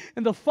functioning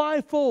in the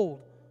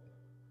fivefold.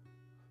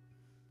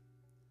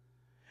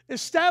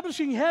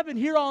 Establishing heaven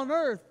here on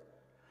earth.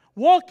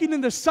 Walking in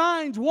the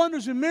signs,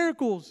 wonders, and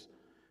miracles.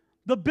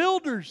 The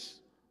builders.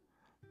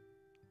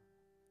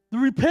 The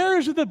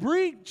repairers of the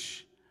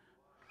breach.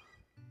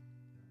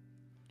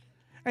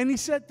 And he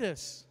said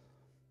this.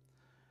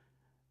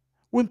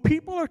 When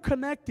people are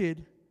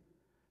connected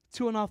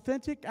to an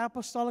authentic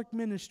apostolic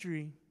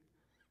ministry,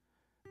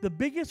 the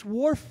biggest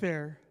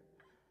warfare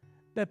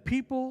that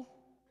people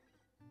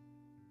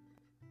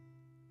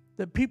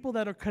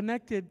that are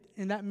connected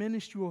in that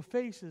ministry will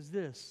face is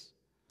this.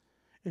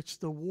 It's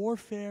the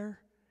warfare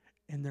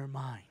in their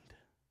mind.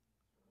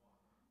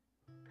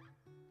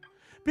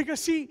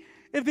 Because, see,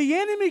 if the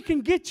enemy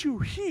can get you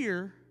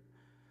here,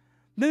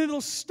 then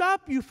it'll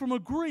stop you from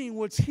agreeing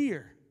what's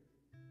here.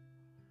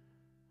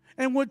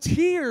 And what's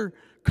here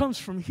comes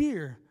from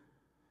here.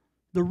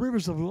 The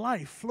rivers of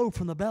life flow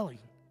from the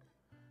belly.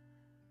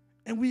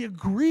 And we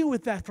agree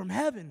with that from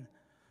heaven.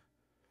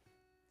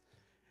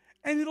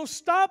 And it'll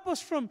stop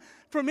us from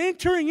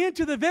entering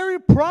into the very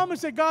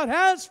promise that God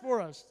has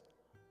for us.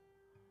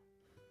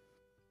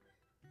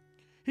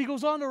 He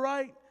goes on to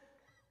write,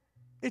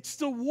 it's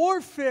the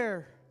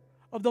warfare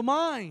of the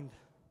mind.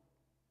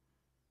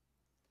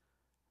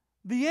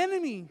 The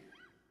enemy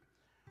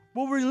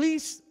will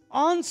release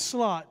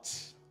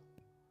onslaughts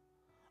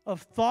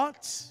of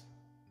thoughts,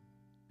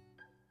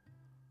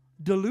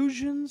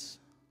 delusions,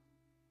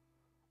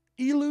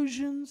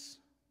 illusions,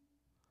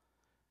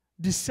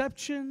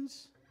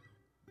 deceptions,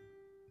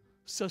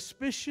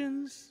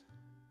 suspicions,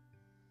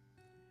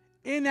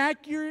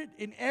 inaccurate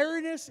and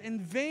erroneous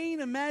and vain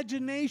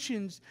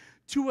imaginations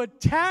to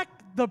attack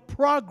the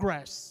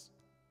progress,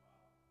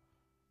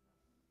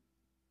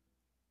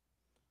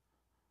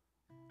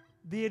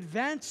 the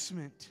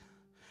advancement.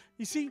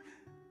 You see,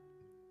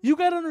 you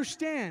got to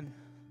understand,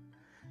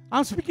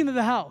 I'm speaking to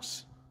the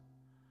house.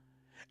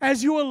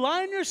 As you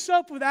align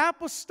yourself with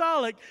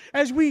apostolic,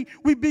 as we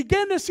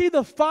begin to see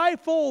the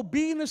fivefold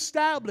being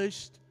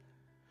established,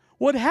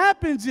 what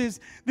happens is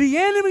the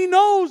enemy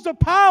knows the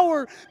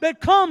power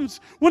that comes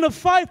when a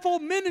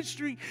fivefold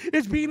ministry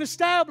is being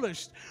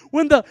established.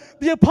 When the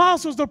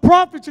apostles, the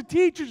prophets, the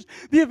teachers,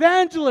 the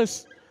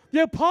evangelists,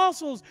 the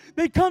apostles,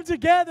 they come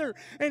together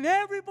and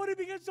everybody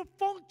begins to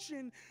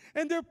function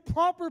in their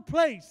proper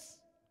place.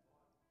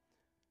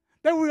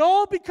 That we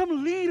all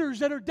become leaders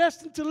that are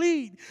destined to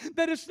lead.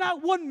 That it's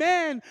not one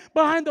man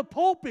behind the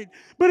pulpit,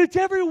 but it's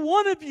every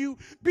one of you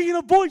being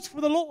a voice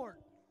for the Lord.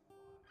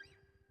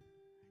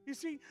 You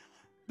see,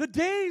 the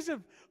days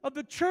of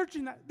the church,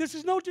 and this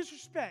is no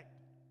disrespect.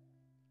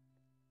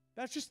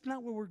 That's just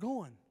not where we're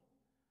going.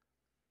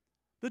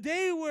 The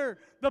day where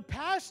the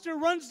pastor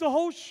runs the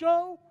whole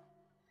show,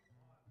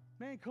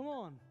 man, come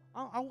on.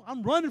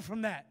 I'm running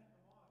from that.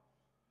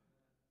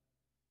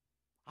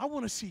 I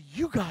want to see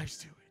you guys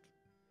do it.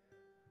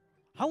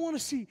 I want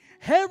to see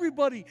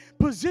everybody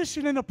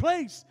positioned in a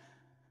place.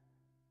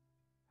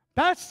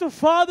 That's the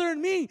Father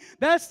in me.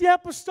 That's the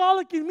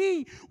apostolic in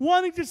me,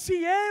 wanting to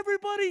see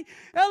everybody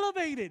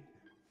elevated.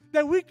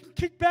 That we can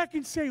kick back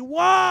and say,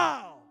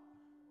 wow,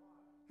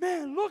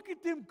 man, look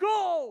at them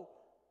go.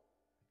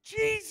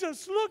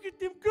 Jesus, look at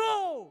them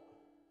go.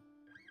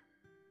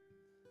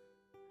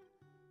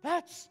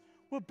 That's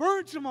what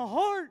burns in my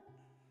heart.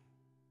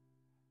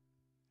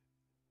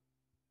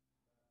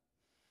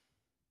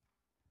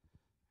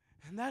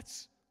 And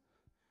that's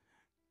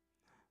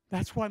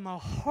why my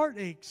heart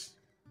aches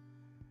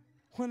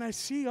when I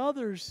see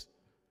others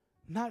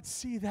not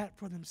see that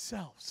for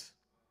themselves.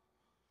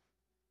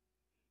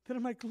 That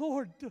I'm like,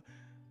 Lord,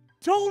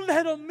 don't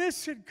let them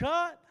miss it,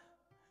 God.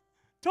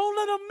 Don't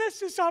let them miss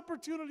this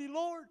opportunity,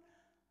 Lord.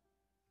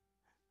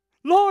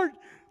 Lord,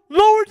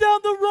 lower down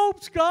the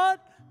ropes, God.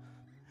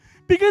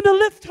 Begin to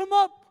lift him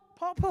up,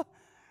 Papa.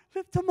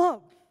 Lift him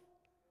up.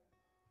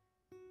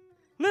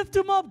 Lift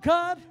him up,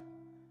 God.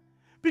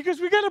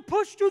 Because we got to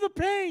push through the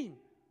pain.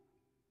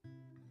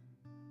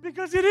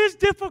 Because it is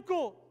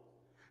difficult.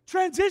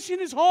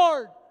 Transition is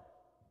hard.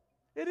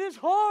 It is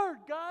hard,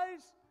 guys.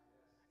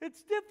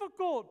 It's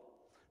difficult.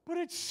 But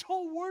it's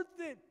so worth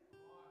it.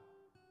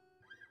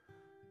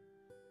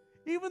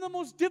 Even the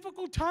most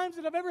difficult times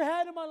that I've ever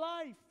had in my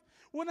life,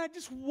 when I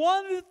just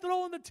wanted to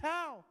throw in the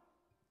towel,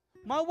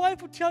 my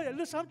wife would tell you,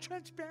 listen, I'm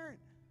transparent.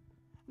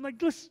 I'm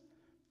like, listen,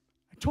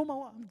 I told my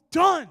wife, I'm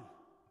done.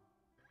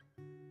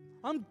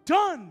 I'm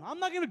done. I'm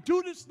not going to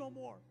do this no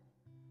more.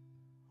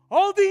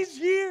 All these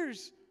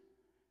years,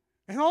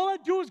 and all I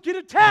do is get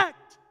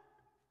attacked.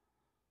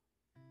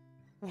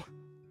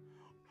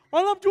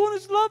 All I'm doing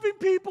is loving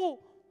people.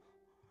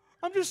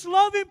 I'm just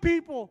loving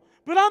people,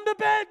 but I'm the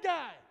bad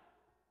guy.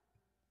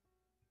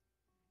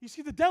 You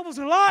see, the devil's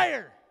a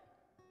liar.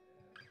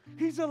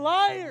 He's a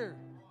liar.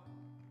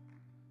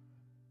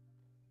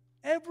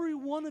 Every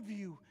one of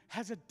you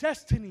has a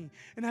destiny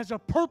and has a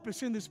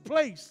purpose in this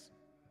place.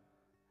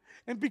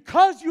 And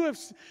because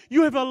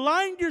you have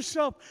aligned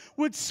yourself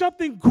with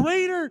something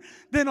greater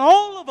than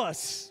all of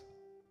us,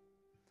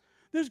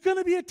 there's going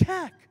to be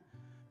attack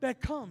that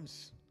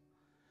comes.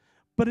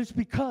 But it's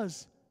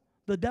because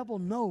the devil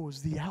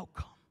knows the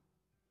outcome.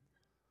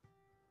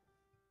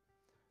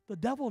 The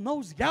devil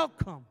knows the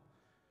outcome.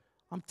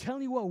 I'm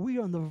telling you what, we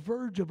are on the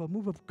verge of a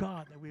move of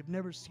God that we have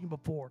never seen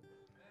before.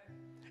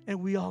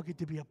 And we all get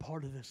to be a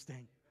part of this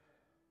thing.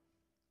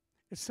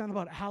 It's not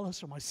about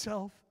Alice or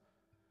myself.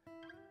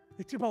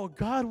 It's about what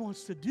God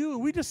wants to do.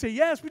 And we just say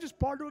yes, we just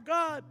partner with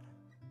God.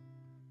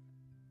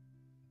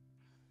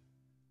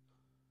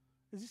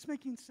 Is this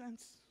making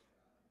sense?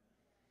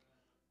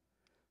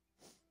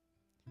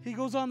 He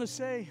goes on to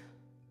say,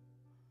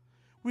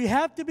 we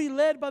have to be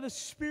led by the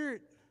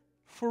Spirit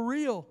for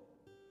real.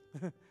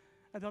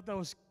 I thought that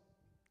was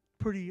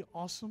pretty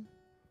awesome.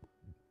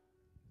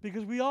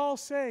 Because we all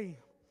say,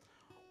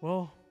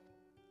 well,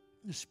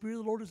 the Spirit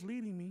of the Lord is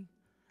leading me.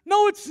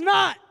 No, it's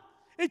not.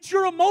 It's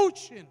your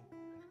emotion.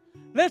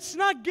 Let's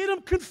not get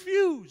them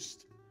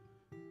confused.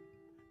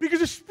 Because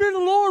the Spirit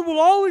of the Lord will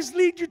always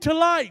lead you to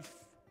life.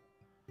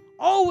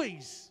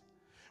 Always.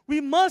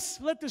 We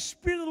must let the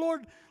Spirit of the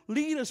Lord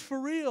lead us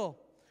for real.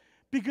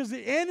 Because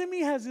the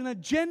enemy has an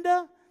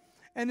agenda,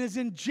 and his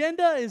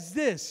agenda is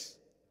this: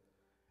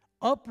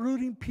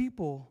 uprooting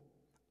people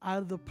out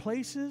of the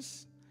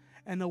places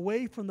and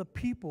away from the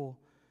people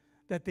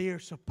that they are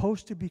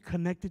supposed to be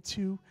connected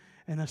to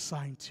and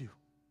assigned to.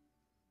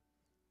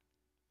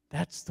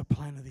 That's the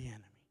plan of the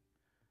enemy.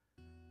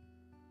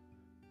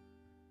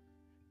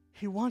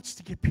 He wants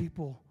to get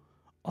people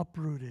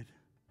uprooted.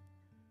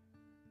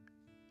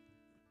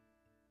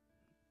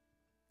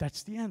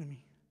 That's the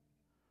enemy.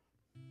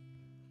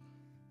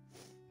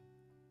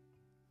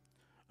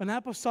 An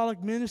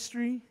apostolic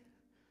ministry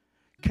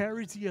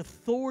carries the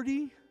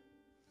authority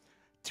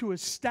to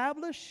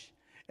establish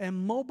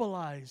and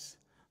mobilize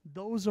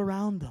those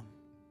around them.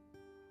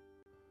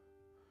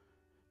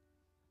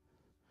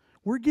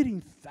 We're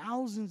getting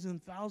thousands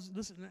and thousands.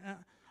 Listen,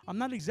 I'm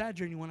not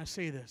exaggerating when I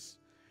say this.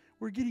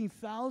 We're getting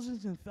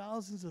thousands and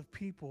thousands of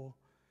people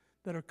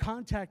that are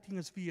contacting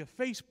us via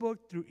Facebook,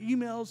 through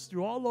emails,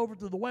 through all over,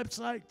 through the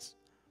websites,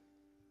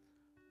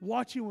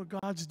 watching what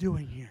God's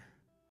doing here.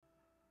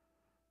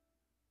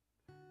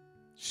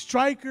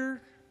 Stryker,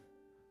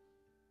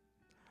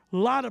 a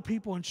lot of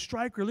people in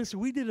Stryker. Listen,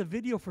 we did a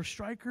video for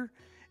Stryker.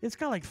 It's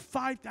got like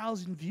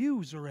 5,000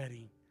 views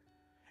already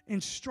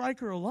in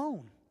Stryker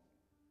alone.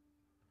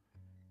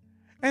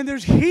 And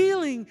there's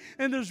healing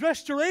and there's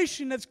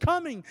restoration that's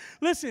coming.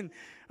 Listen,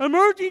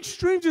 Emerging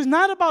Streams is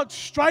not about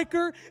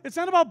Stryker. It's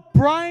not about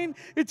Brian.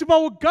 It's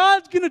about what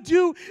God's going to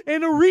do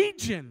in a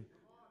region.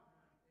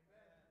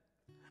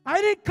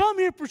 I didn't come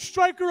here for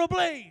Stryker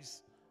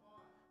ablaze.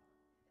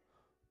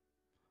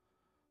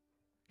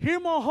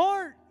 Hear my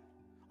heart.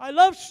 I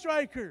love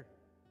Stryker.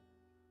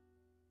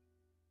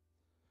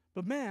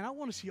 But man, I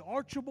want to see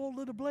Archibald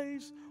lit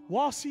ablaze,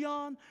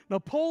 Wasion,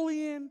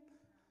 Napoleon,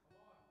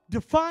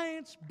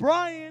 Defiance,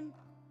 Brian,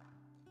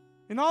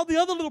 and all the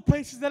other little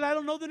places that I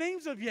don't know the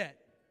names of yet.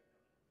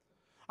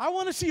 I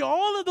want to see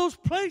all of those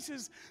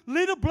places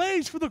lit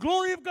ablaze for the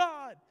glory of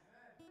God.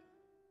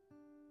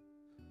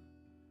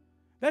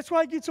 That's why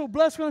I get so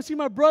blessed when I see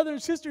my brother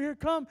and sister here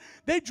come.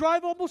 They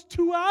drive almost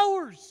 2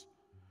 hours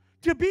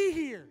to be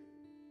here.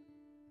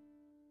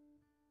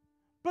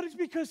 But it's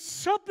because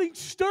something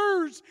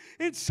stirs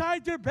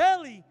inside their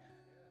belly.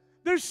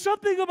 There's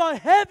something about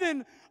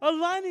heaven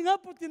aligning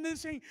up with them. They're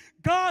saying,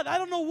 God, I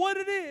don't know what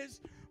it is,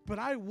 but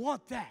I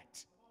want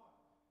that.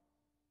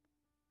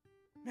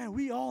 Man,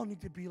 we all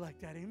need to be like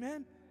that.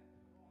 Amen?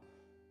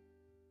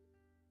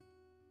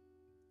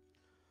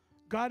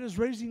 God is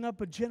raising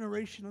up a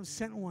generation of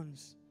sent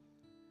ones.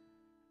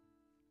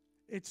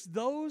 It's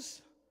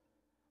those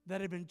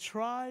that have been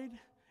tried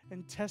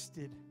and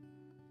tested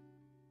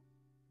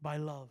by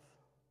love.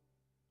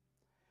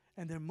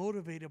 And they're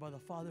motivated by the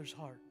Father's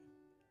heart.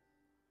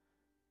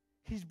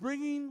 He's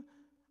bringing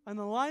an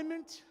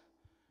alignment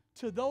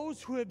to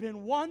those who have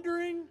been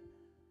wandering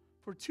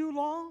for too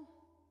long.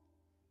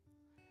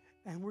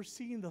 And we're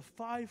seeing the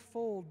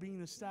fivefold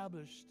being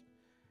established.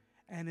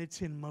 And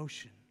it's in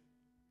motion.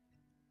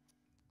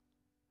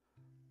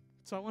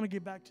 So I want to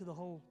get back to the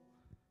whole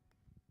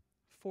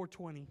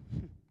 420.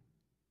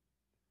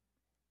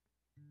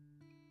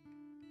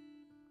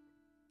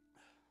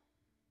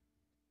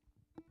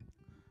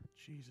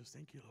 Jesus,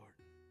 thank you, Lord.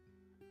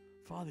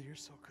 Father, you're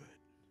so good.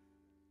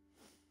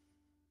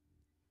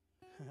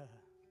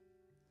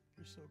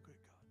 You're so good,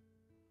 God.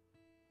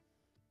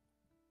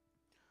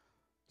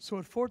 So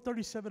at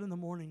 4:37 in the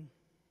morning,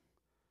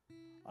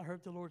 I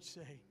heard the Lord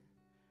say,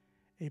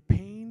 a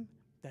pain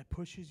that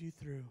pushes you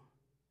through.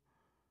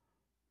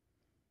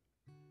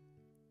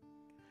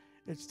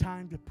 It's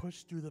time to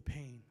push through the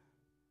pain.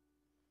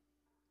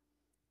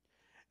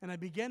 And I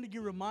began to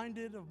get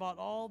reminded about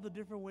all the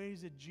different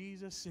ways that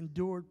Jesus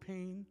endured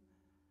pain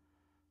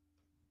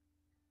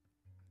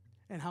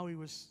and how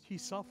he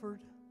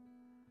suffered.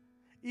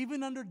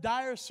 Even under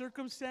dire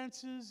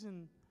circumstances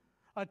and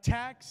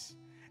attacks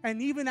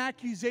and even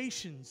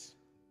accusations.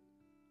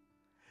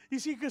 You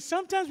see, because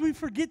sometimes we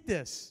forget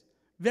this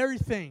very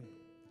thing.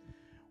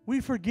 We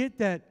forget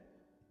that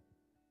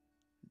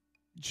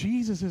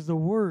Jesus is the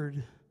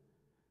Word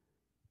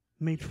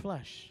made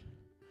flesh.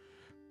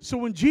 So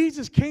when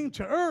Jesus came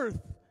to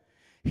earth,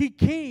 He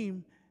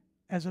came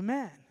as a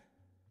man.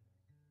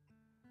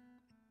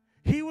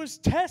 He was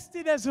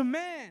tested as a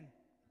man.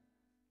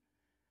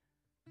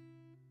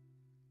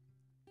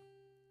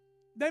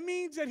 That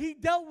means that He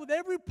dealt with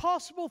every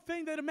possible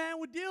thing that a man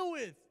would deal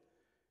with.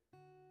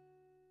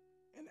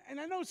 And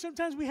I know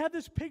sometimes we have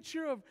this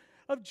picture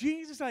of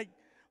Jesus like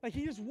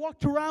He just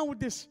walked around with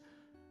this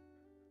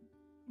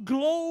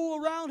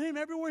glow around Him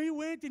everywhere He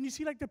went. And you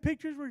see like the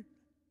pictures where,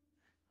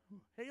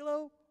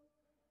 halo.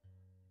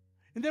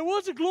 And there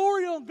was a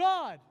glory on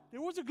God.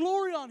 There was a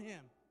glory on Him.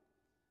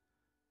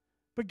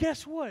 But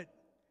guess what?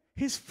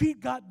 His feet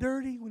got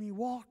dirty when He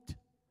walked.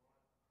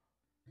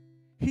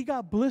 He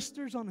got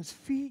blisters on His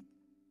feet.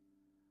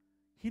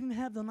 He didn't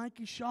have the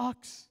Nike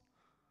Shocks.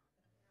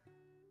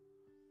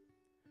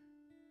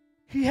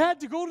 He had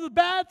to go to the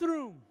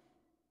bathroom.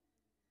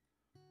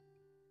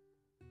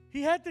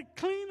 He had to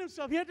clean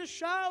himself. He had to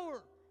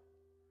shower.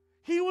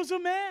 He was a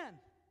man.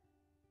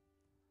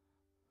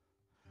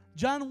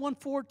 John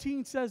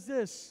 1:14 says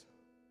this,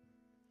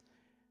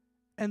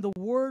 and the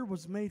Word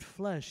was made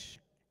flesh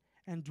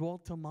and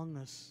dwelt among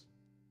us.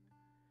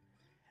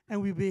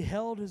 And we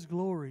beheld His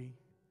glory,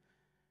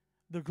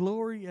 the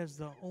glory as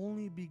the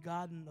only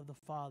begotten of the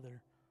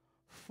Father,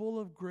 full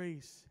of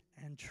grace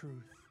and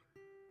truth.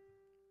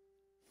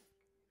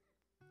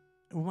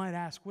 And we might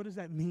ask, what does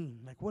that mean?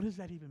 Like, what does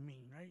that even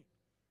mean, right?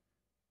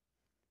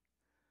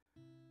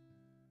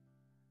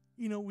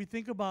 we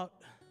think about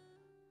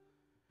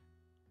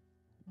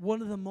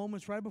one of the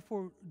moments right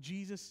before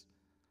Jesus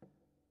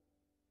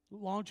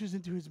launches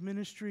into his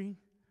ministry.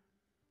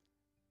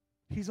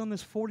 He's on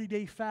this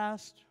 40-day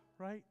fast,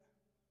 right?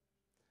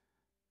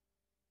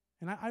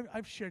 And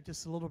I've shared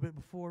this a little bit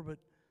before, but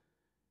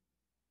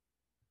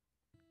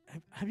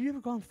have you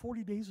ever gone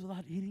 40 days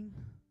without eating?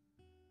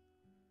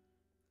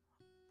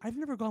 I've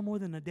never gone more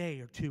than a day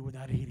or two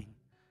without eating.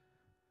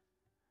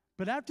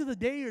 But after the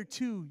day or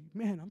two,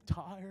 man, I'm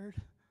tired.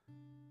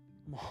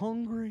 I'm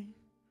hungry.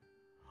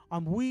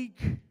 I'm weak.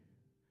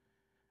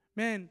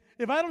 Man,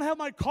 if I don't have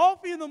my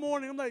coffee in the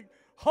morning, I'm like,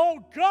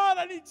 oh God,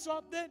 I need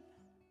something.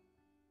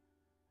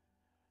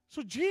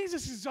 So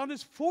Jesus is on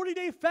this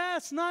 40-day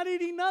fast, not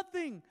eating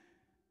nothing.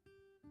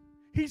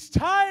 He's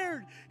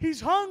tired. He's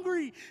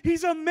hungry.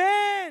 He's a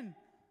man.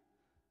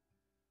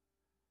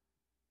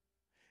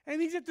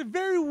 And he's at the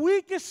very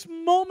weakest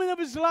moment of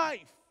his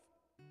life.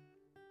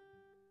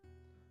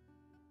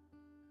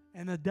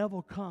 And the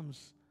devil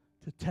comes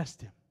to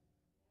test him.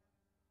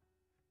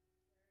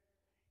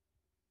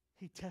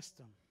 He tests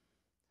him.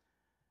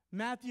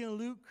 Matthew and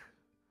Luke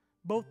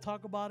both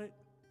talk about it.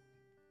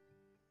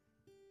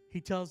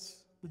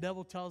 The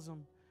devil tells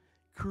him,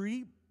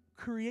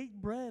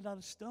 create bread out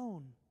of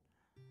stone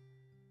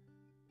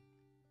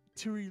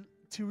to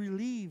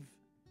relieve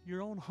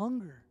your own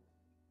hunger.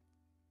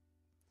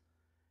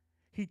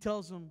 He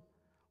tells him,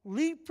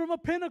 leap from a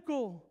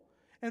pinnacle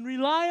and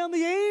rely on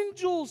the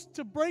angels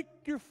to break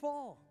your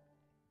fall.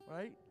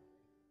 Right?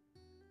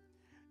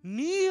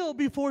 Kneel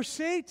before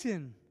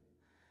Satan,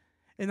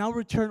 and I'll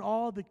return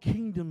all the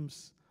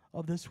kingdoms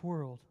of this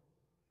world.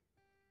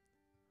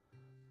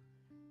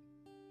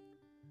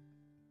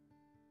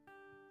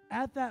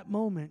 At that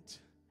moment,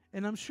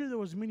 and I'm sure there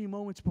was many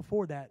moments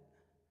before that,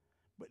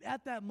 but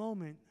at that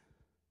moment,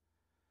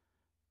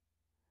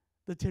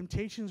 the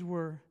temptations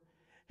were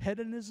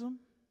hedonism,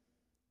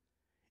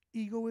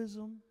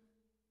 egoism,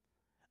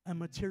 and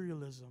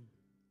materialism.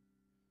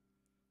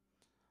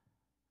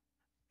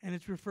 And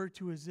it's referred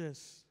to as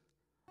this: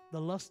 the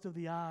lust of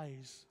the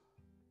eyes,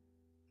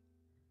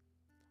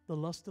 the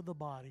lust of the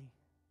body,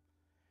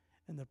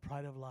 and the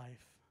pride of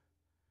life.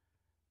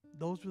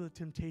 Those were the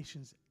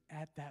temptations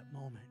at that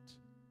moment.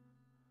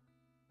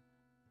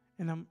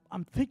 And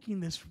I'm thinking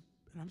this,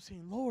 and I'm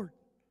saying, Lord,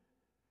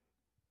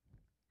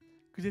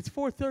 because it's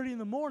 4:30 in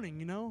the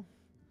morning, and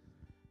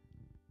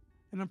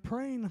I'm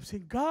praying, I'm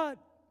saying, God,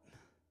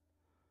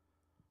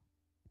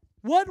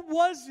 what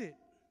was it?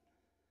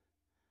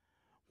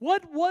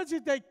 What was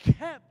it that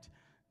kept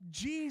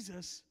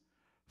Jesus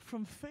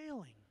from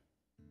failing?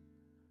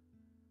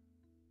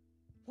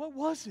 What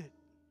was it?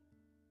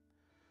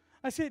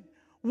 I said,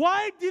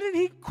 why didn't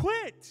he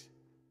quit?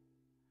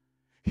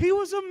 He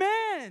was a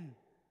man.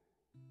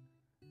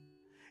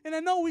 And I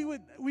know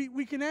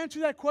we can answer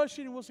that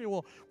question and we'll say,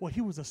 well,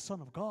 he was the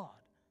Son of God.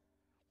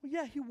 Well,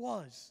 yeah, he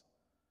was.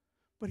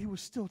 But he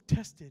was still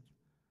tested.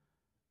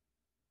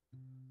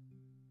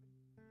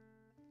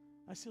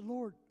 I said,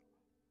 Lord,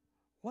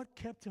 what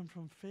kept him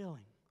from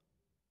failing?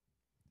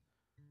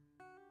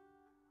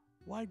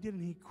 Why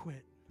didn't he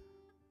quit?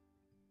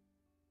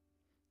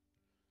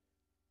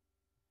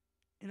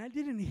 And I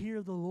didn't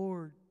hear the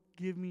Lord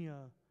give me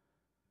a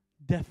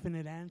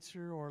definite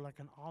answer or like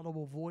an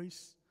audible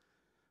voice.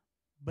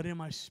 But in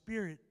my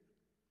spirit,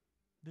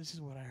 this is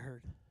what I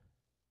heard.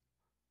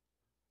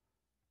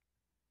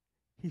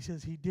 He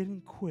says he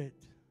didn't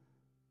quit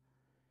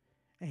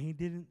and he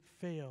didn't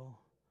fail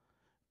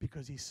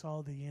because he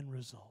saw the end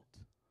result.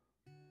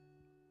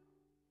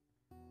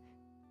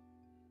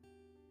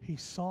 He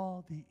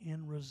saw the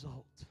end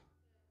result.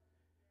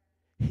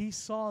 He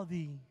saw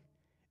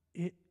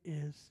it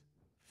is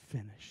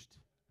finished.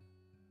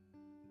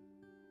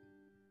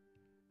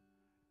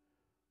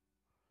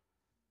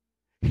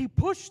 He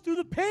pushed through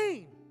the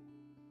pain.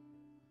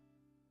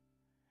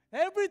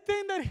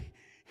 Everything that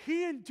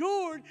he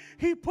endured,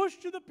 he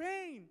pushed through the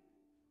pain.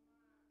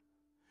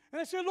 And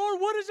I said, Lord,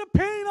 what is the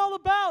pain all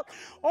about?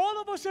 All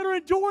of us that are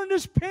enduring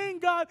this pain,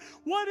 God,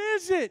 what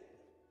is it?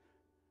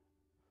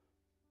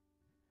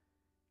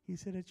 He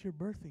said, it's your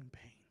birthing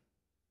pain.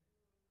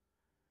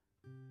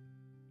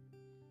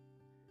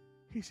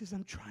 He says,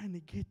 I'm trying to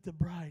get the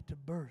bride to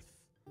birth.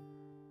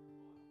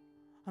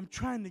 I'm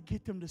trying to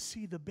get them to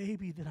see the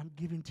baby that I'm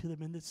giving to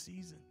them in this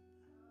season.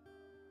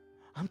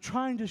 I'm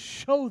trying to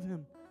show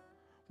them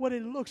what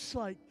it looks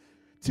like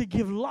to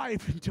give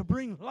life and to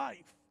bring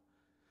life.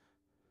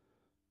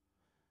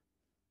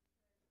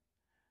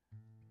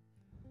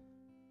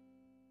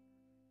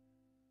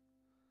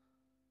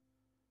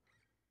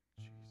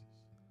 Jesus.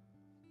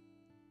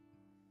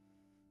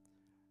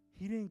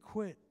 He didn't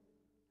quit.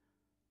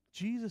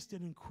 Jesus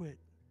didn't quit.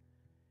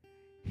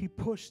 He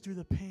pushed through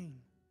the pain.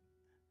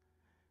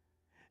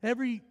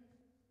 Every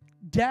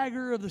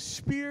dagger of the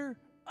spear,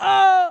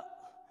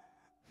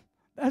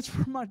 that's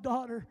for my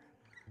daughter.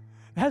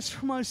 That's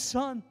for my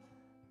son.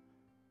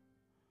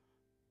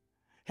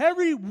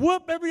 Every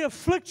whoop, every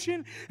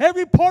affliction,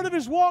 every part of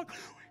his walk,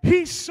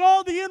 he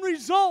saw the end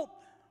result.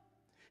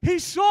 He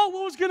saw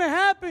what was going to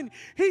happen.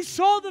 He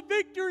saw the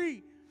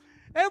victory.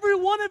 Every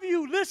one of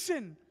you,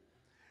 listen.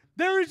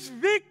 There is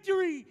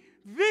victory.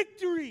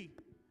 Victory.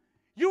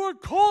 You are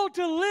called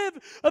to live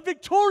a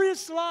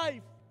victorious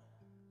life.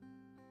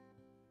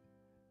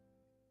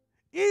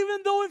 Even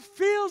though it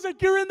feels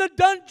like you're in the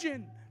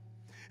dungeon.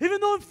 Even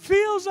though it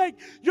feels like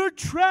you're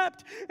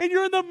trapped and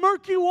you're in the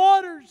murky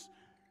waters.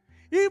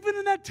 Even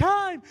in that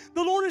time,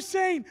 the Lord is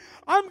saying,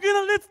 I'm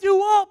going to lift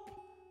you up.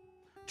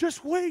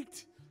 Just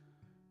wait.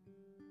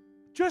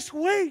 Just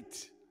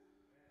wait.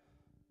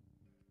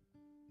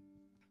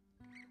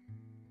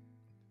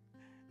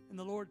 And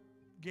the Lord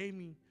gave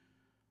me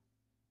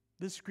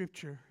this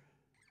scripture.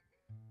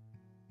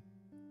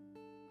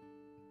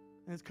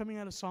 And it's coming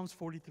out of Psalms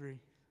 43.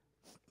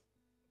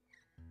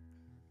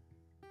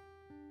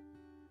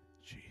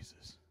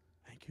 Jesus.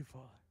 Thank you,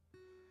 Father.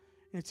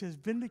 And it says,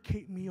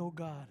 vindicate me, O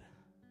God,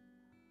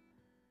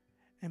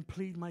 and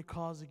plead my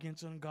cause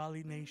against an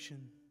ungodly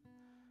nation.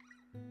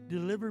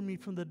 Deliver me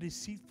from the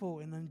deceitful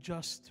and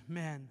unjust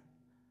man,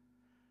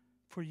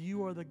 for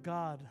you are the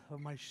God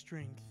of my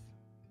strength.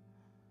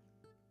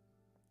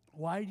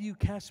 Why do you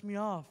cast me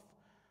off?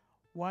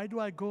 Why do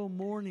I go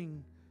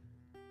mourning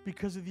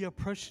because of the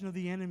oppression of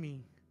the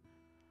enemy?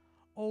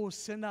 Oh,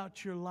 send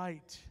out your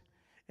light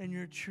and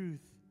your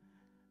truth,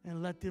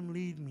 and let them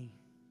lead me.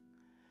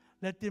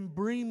 Let them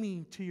bring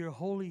me to your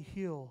holy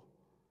hill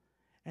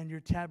and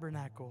your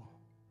tabernacle.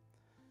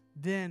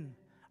 Then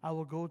I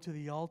will go to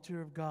the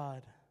altar of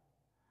God,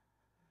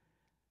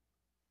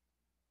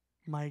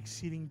 my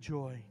exceeding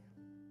joy.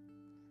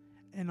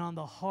 And on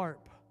the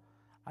harp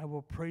I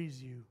will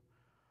praise you,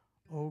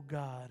 O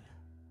God,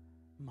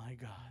 my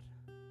God.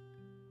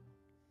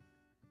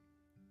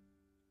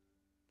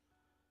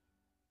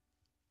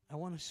 I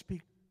want to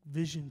speak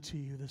vision to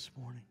you this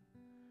morning.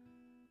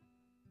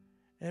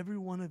 Every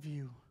one of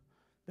you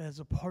that is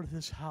a part of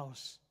this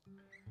house,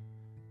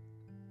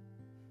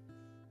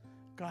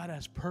 God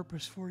has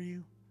purpose for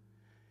you.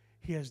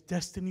 He has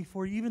destiny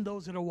for you, even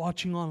those that are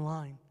watching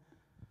online.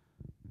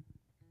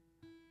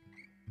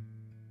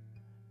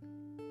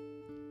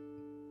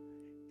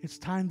 It's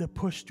time to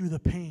push through the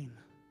pain.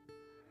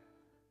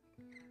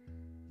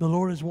 The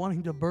Lord is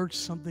wanting to birth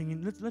something.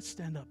 And let's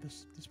stand up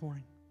this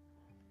morning.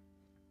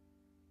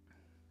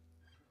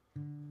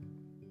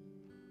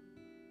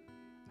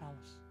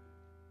 Alice,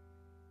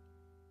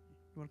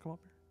 you want to come up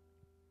here?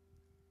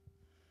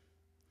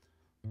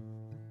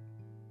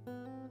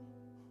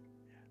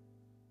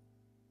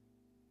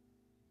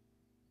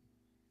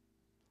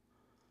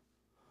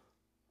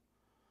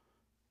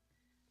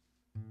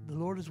 The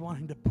Lord is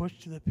wanting to push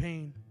through the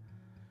pain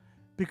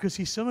because,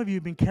 see, some of you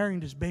have been carrying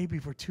this baby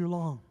for too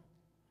long.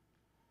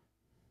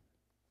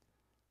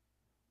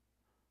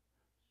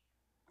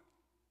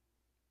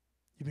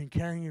 You've been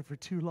carrying it for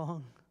too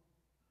long.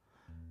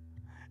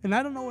 And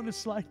I don't know what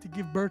it's like to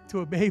give birth to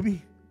a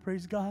baby.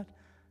 Praise God.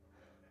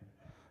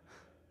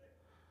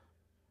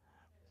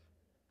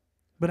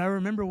 But I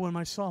remember when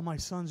I saw my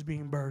sons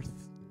being birthed.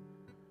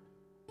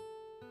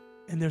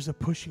 And there's a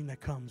pushing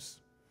that comes.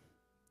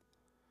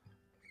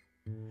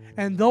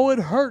 And though it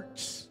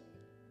hurts,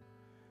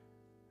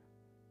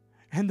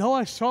 and though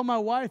I saw my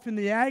wife in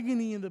the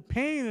agony and the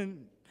pain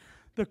and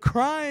the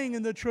crying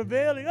and the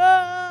travailing,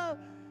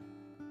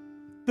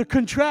 the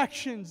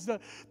contractions,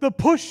 the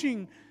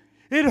pushing,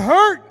 it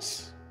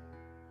hurts.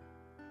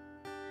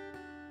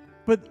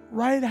 But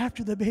right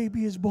after the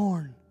baby is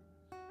born,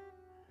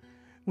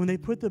 when they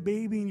put the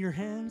baby in your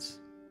hands,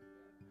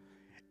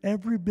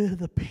 every bit of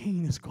the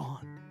pain is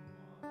gone.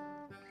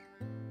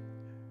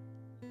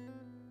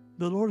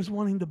 The Lord is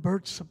wanting to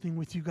birth something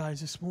with you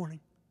guys this morning.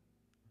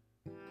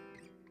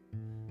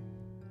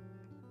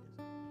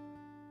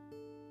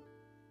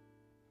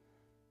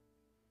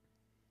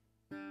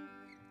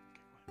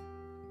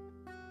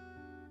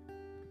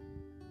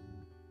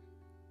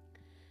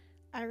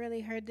 I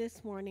really heard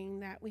this morning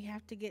that we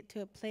have to get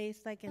to a place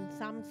like in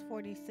Psalms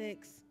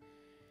 46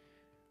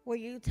 where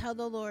you tell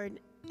the Lord,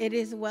 it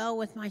is well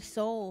with my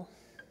soul.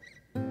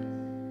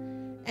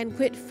 And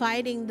quit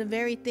fighting the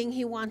very thing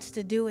He wants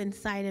to do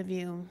inside of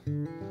you.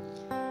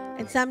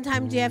 And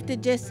sometimes you have to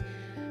just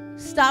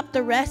stop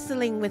the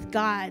wrestling with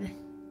God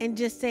and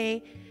just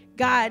say,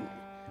 God,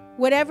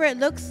 whatever it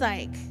looks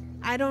like,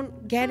 I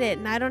don't get it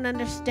and I don't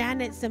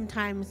understand it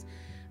sometimes,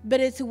 but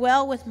it's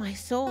well with my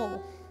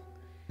soul.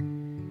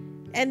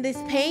 And this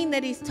pain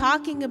that He's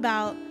talking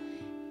about,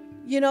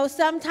 you know,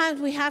 sometimes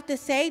we have to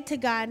say to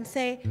God and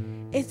say,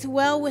 it's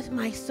well with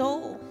my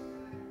soul.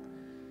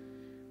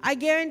 I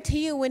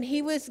guarantee you when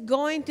He was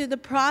going through the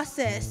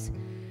process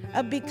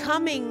of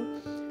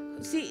becoming,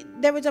 see,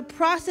 there was a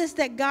process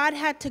that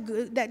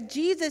that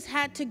Jesus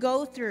had to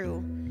go through.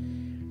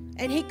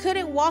 And He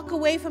couldn't walk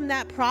away from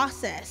that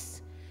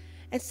process.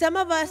 And some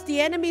of us,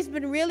 the enemy's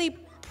been really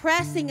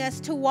pressing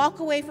us to walk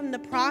away from the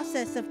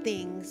process of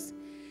things.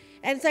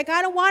 And it's like,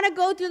 I don't want to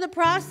go through the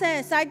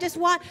process. I just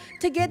want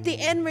to get the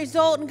end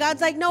result. And God's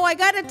like, no, I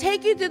got to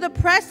take you through the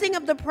pressing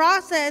of the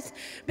process,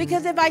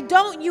 because if I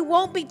don't, you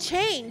won't be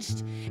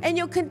changed. And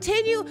you'll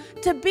continue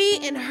to be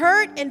in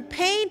hurt and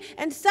pain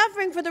and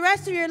suffering for the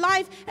rest of your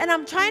life. And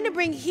I'm trying to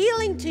bring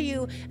healing to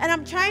you, and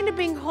I'm trying to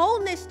bring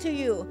wholeness to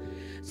you.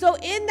 So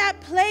in that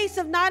place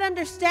of not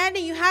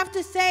understanding, you have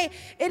to say,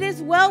 it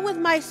is well with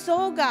my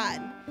soul,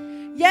 God.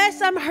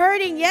 Yes, I'm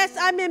hurting. Yes,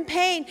 I'm in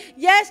pain.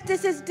 Yes,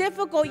 this is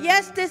difficult.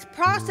 Yes, this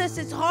process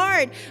is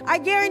hard. I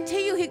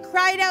guarantee you, he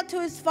cried out to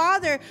his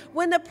Father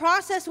when the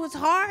process was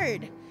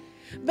hard.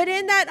 But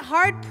in that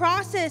hard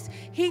process,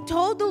 he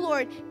told the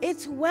Lord,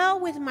 it's well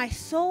with my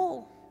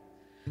soul.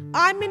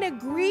 I'm in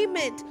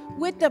agreement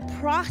with the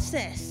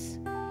process.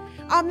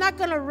 I'm not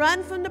going to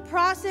run from the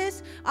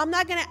process. I'm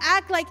not going to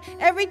act like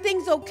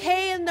everything's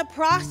okay in the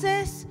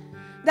process.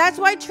 That's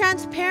why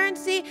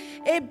transparency,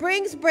 it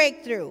brings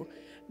breakthrough.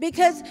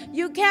 Because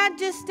you can't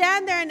just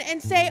stand there and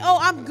say, oh,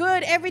 I'm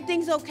good,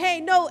 everything's okay.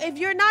 No, if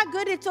you're not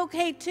good, it's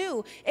okay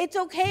too. It's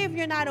okay if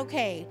you're not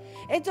okay.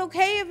 It's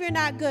okay if you're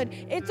not good.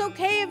 It's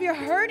okay if you're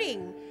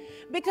hurting.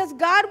 Because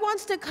God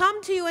wants to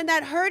come to you in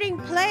that hurting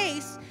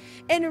place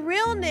in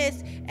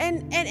realness,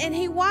 and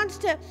he wants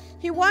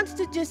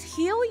to just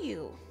heal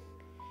you.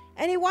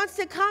 And he wants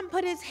to come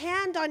put his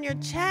hand on your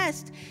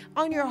chest,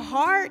 on your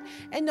heart,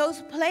 and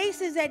those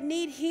places that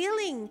need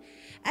healing.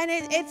 And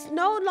it's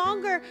no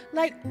longer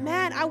like,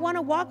 man, I want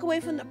to walk away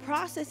from the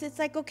process. It's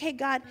like, okay,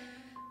 God,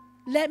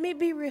 let me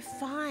be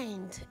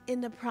refined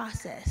in the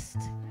process.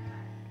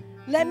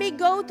 Let me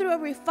go through a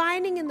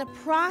refining in the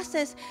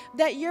process,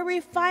 that you're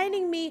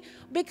refining me.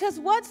 Because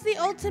what's the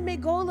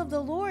ultimate goal of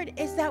the Lord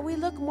is that we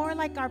look more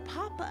like our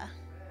Papa.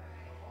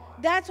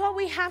 That's why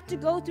we have to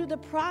go through the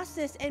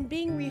process and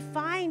being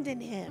refined in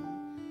him.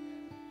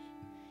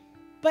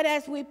 But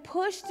as we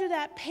push through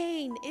that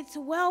pain, it's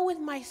well with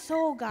my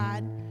soul,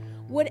 God.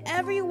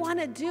 Whatever you want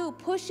to do,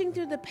 pushing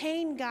through the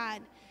pain,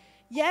 God.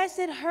 Yes,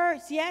 it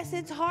hurts. Yes,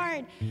 it's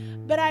hard.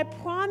 But I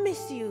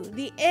promise you,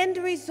 the end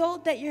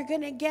result that you're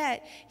going to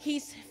get,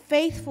 he's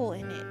faithful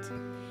in it.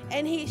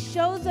 And he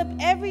shows up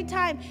every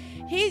time.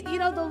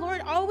 The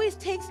Lord always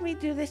takes me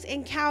through this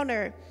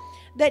encounter,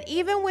 that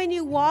even when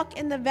you walk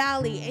in the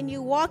valley and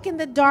you walk in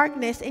the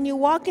darkness and you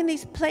walk in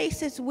these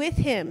places with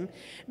him,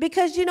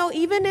 because,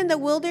 even in the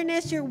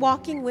wilderness, you're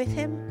walking with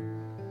him.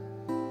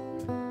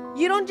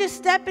 You don't just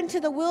step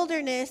into the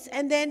wilderness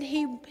and then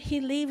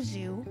he leaves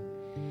you.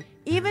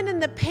 Even in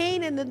the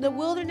pain and the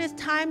wilderness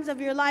times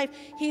of your life,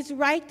 he's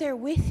right there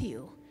with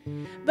you.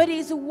 But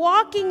he's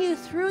walking you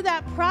through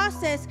that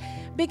process,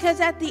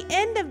 because at the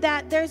end of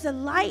that, there's a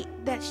light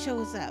that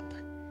shows up.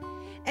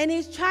 And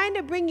he's trying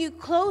to bring you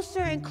closer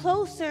and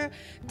closer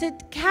to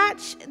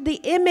catch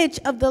the image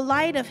of the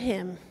light of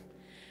him,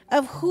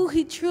 of who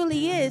he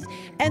truly is.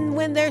 And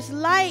when there's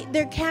light,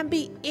 there can't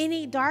be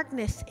any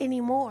darkness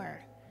anymore.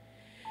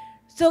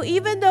 So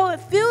even though it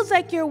feels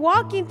like you're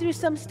walking through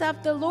some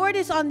stuff, the Lord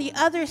is on the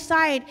other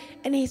side,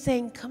 and he's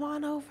saying, come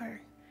on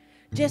over.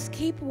 Just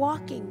keep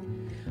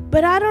walking.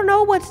 But I don't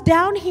know what's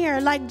down here.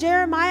 Like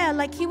Jeremiah,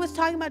 like he was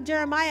talking about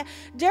Jeremiah.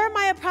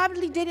 Jeremiah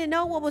probably didn't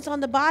know what was on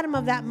the bottom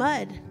of that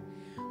mud.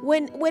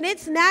 When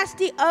it's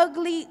nasty,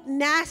 ugly,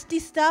 nasty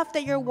stuff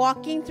that you're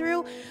walking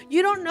through,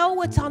 you don't know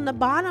what's on the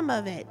bottom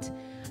of it.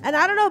 And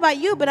I don't know about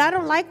you, but I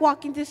don't like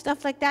walking through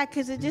stuff like that,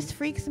 because it just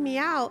freaks me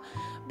out.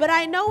 But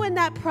I know in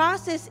that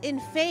process, in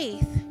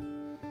faith,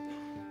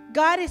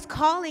 God is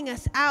calling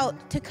us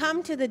out to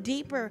come to the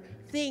deeper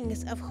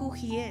things of who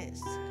he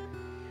is.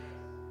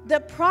 The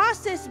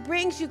process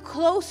brings you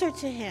closer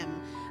to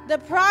him. The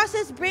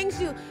process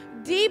brings you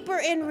deeper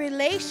in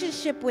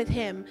relationship with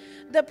him.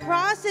 The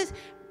process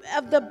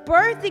of the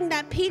birthing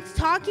that Pete's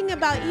talking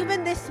about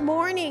even this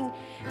morning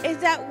is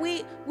that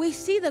we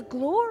see the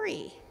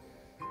glory.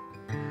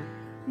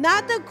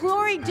 Not the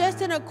glory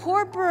just in a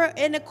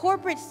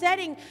corporate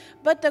setting,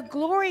 but the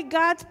glory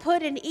God's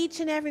put in each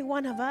and every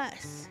one of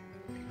us.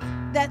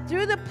 That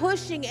through the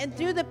pushing and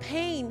through the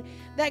pain,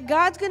 that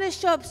God's going to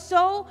show up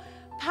so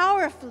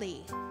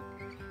powerfully.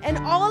 And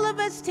all of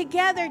us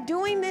together,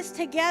 doing this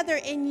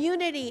together in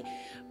unity,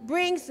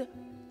 brings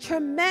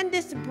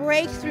tremendous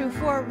breakthrough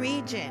for a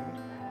region.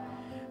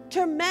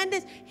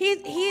 Tremendous.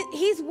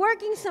 He's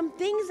working some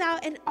things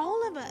out in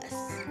all of us.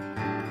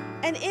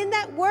 And in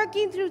that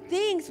working through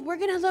things, we're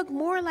going to look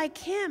more like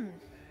him.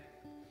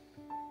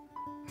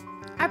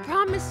 I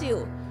promise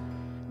you,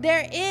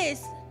 there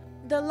is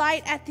the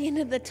light at the end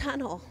of the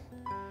tunnel.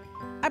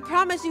 I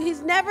promise you,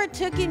 he's never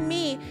taken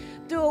me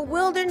through a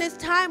wilderness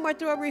time or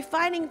through a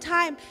refining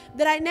time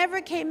that I never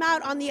came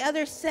out on the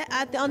other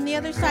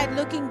side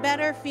looking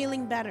better,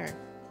 feeling better.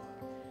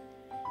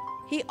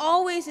 He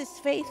always is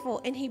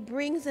faithful, and he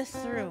brings us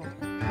through.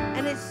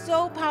 And it's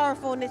so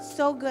powerful, and it's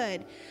so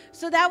good.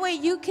 So that way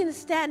you can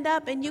stand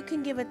up and you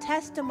can give a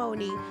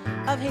testimony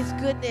of his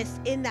goodness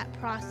in that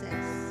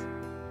process.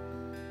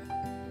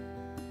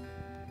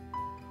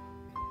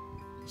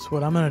 So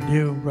what I'm going to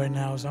do right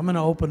now is I'm going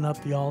to open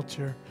up the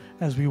altar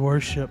as we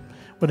worship,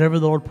 whatever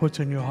the Lord puts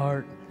in your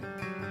heart.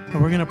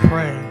 And we're going to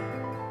pray.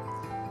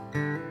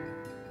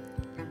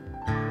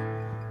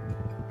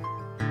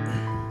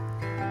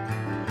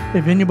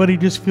 If anybody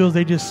just feels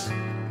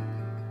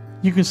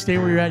you can stay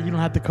where you're at. You don't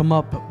have to come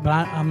up. But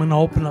I'm going to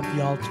open up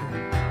the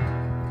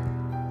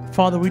altar.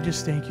 Father, we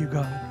just thank you,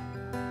 God.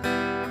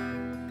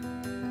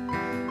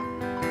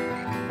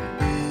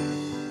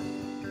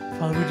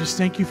 Father, we just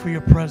thank you for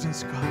your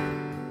presence, God.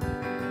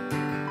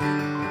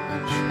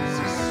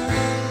 Jesus.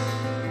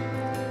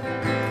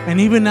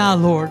 And even now,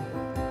 Lord,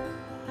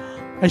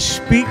 I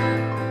speak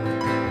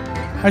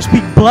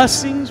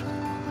blessings.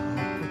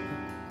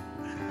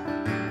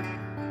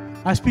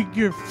 I speak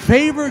your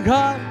favor,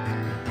 God.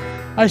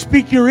 I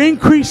speak your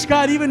increase,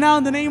 God, even now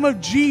in the name of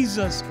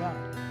Jesus, God.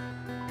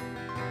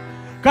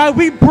 God,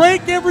 we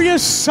break every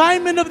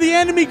assignment of the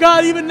enemy,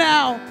 God, even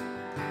now.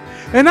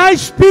 And I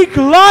speak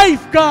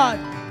life, God.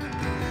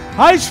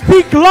 I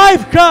speak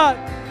life, God.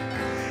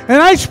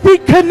 And I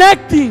speak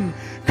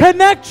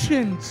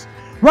connections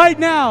right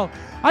now.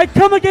 I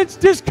come against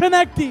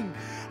disconnecting.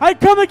 I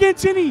come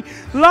against any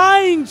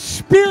lying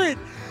spirit.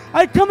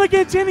 I come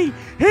against any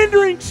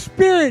hindering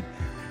spirit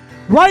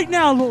right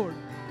now, Lord.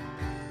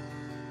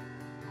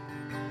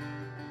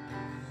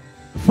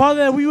 Father,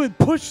 that we would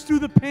push through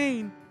the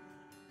pain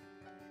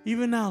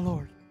even now,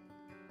 Lord.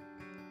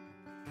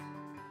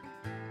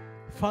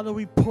 Father,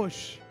 we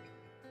push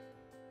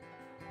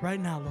right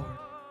now, Lord.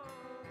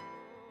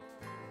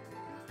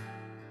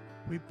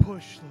 We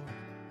push, Lord.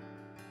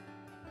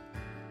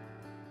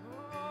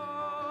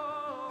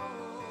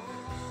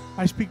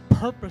 I speak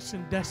purpose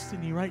and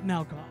destiny right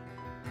now, God.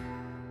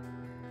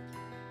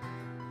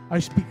 I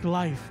speak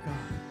life, God.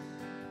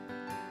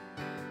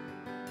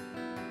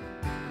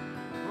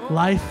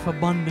 Life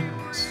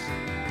abundance.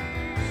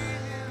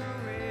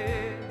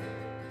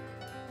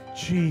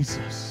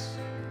 Jesus.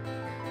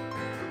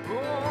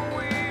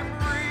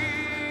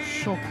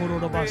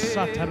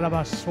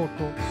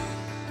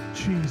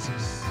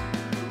 Jesus.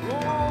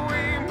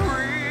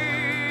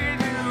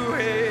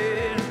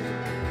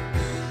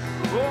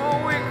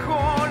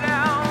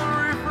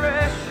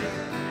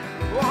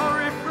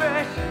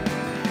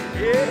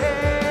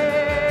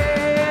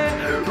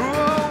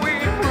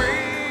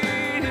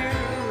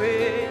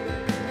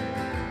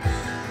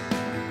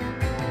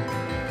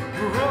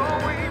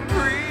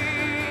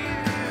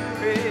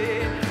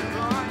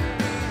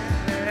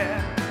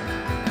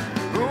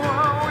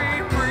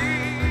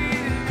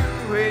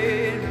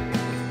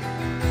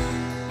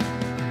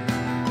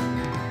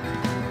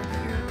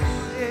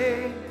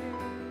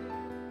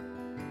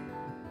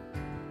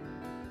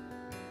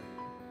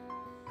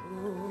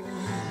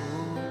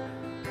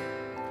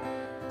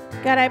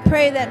 God, I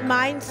pray that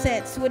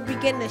mindsets would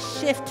begin to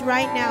shift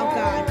right now,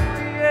 God.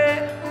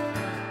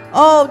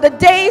 Oh, the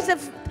days of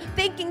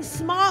thinking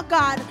small,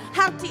 God,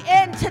 have to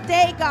end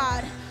today,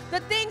 God. The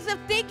things of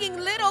thinking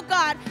little,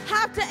 God,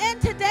 have to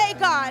end today,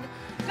 God.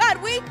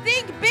 God, we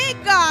think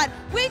big, God.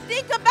 We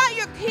think about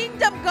your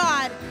kingdom,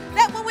 God.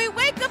 That when we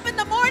wake up in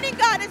the morning,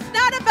 God, it's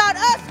not about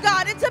us,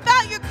 God. It's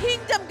about your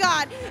kingdom,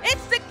 God.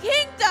 It's the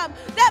kingdom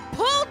that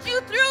pulled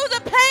you through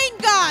the pain,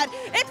 God.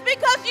 It's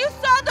because you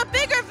saw the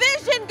bigger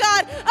vision,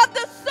 God, of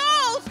the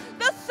souls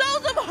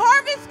of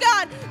harvest,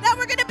 God, that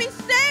we're going to be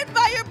saved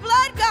by your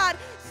blood, God.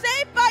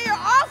 Saved by your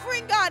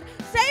offering, God.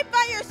 Saved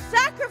by your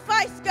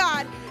sacrifice,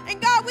 God.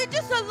 And God, we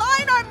just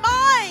align our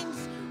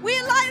minds. We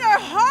align our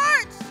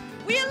hearts.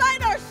 We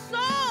align our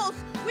souls.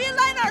 We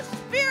align our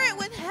spirit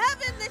with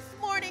heaven this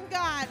morning,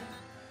 God.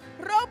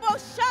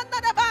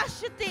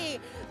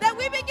 That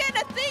we begin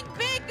to think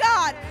big,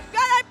 God.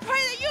 God, I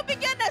pray that you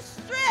begin to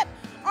strip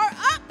our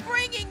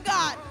upbringing,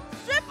 God.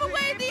 Strip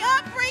away the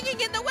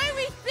upbringing and the way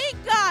we think,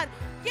 God.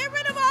 Get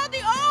rid of all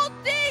the old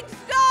things,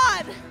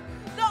 God.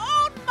 The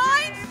old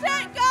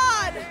mindset,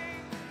 God.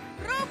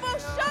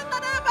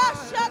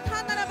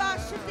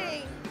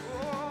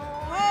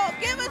 Oh,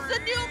 give us a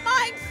new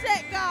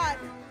mindset, God.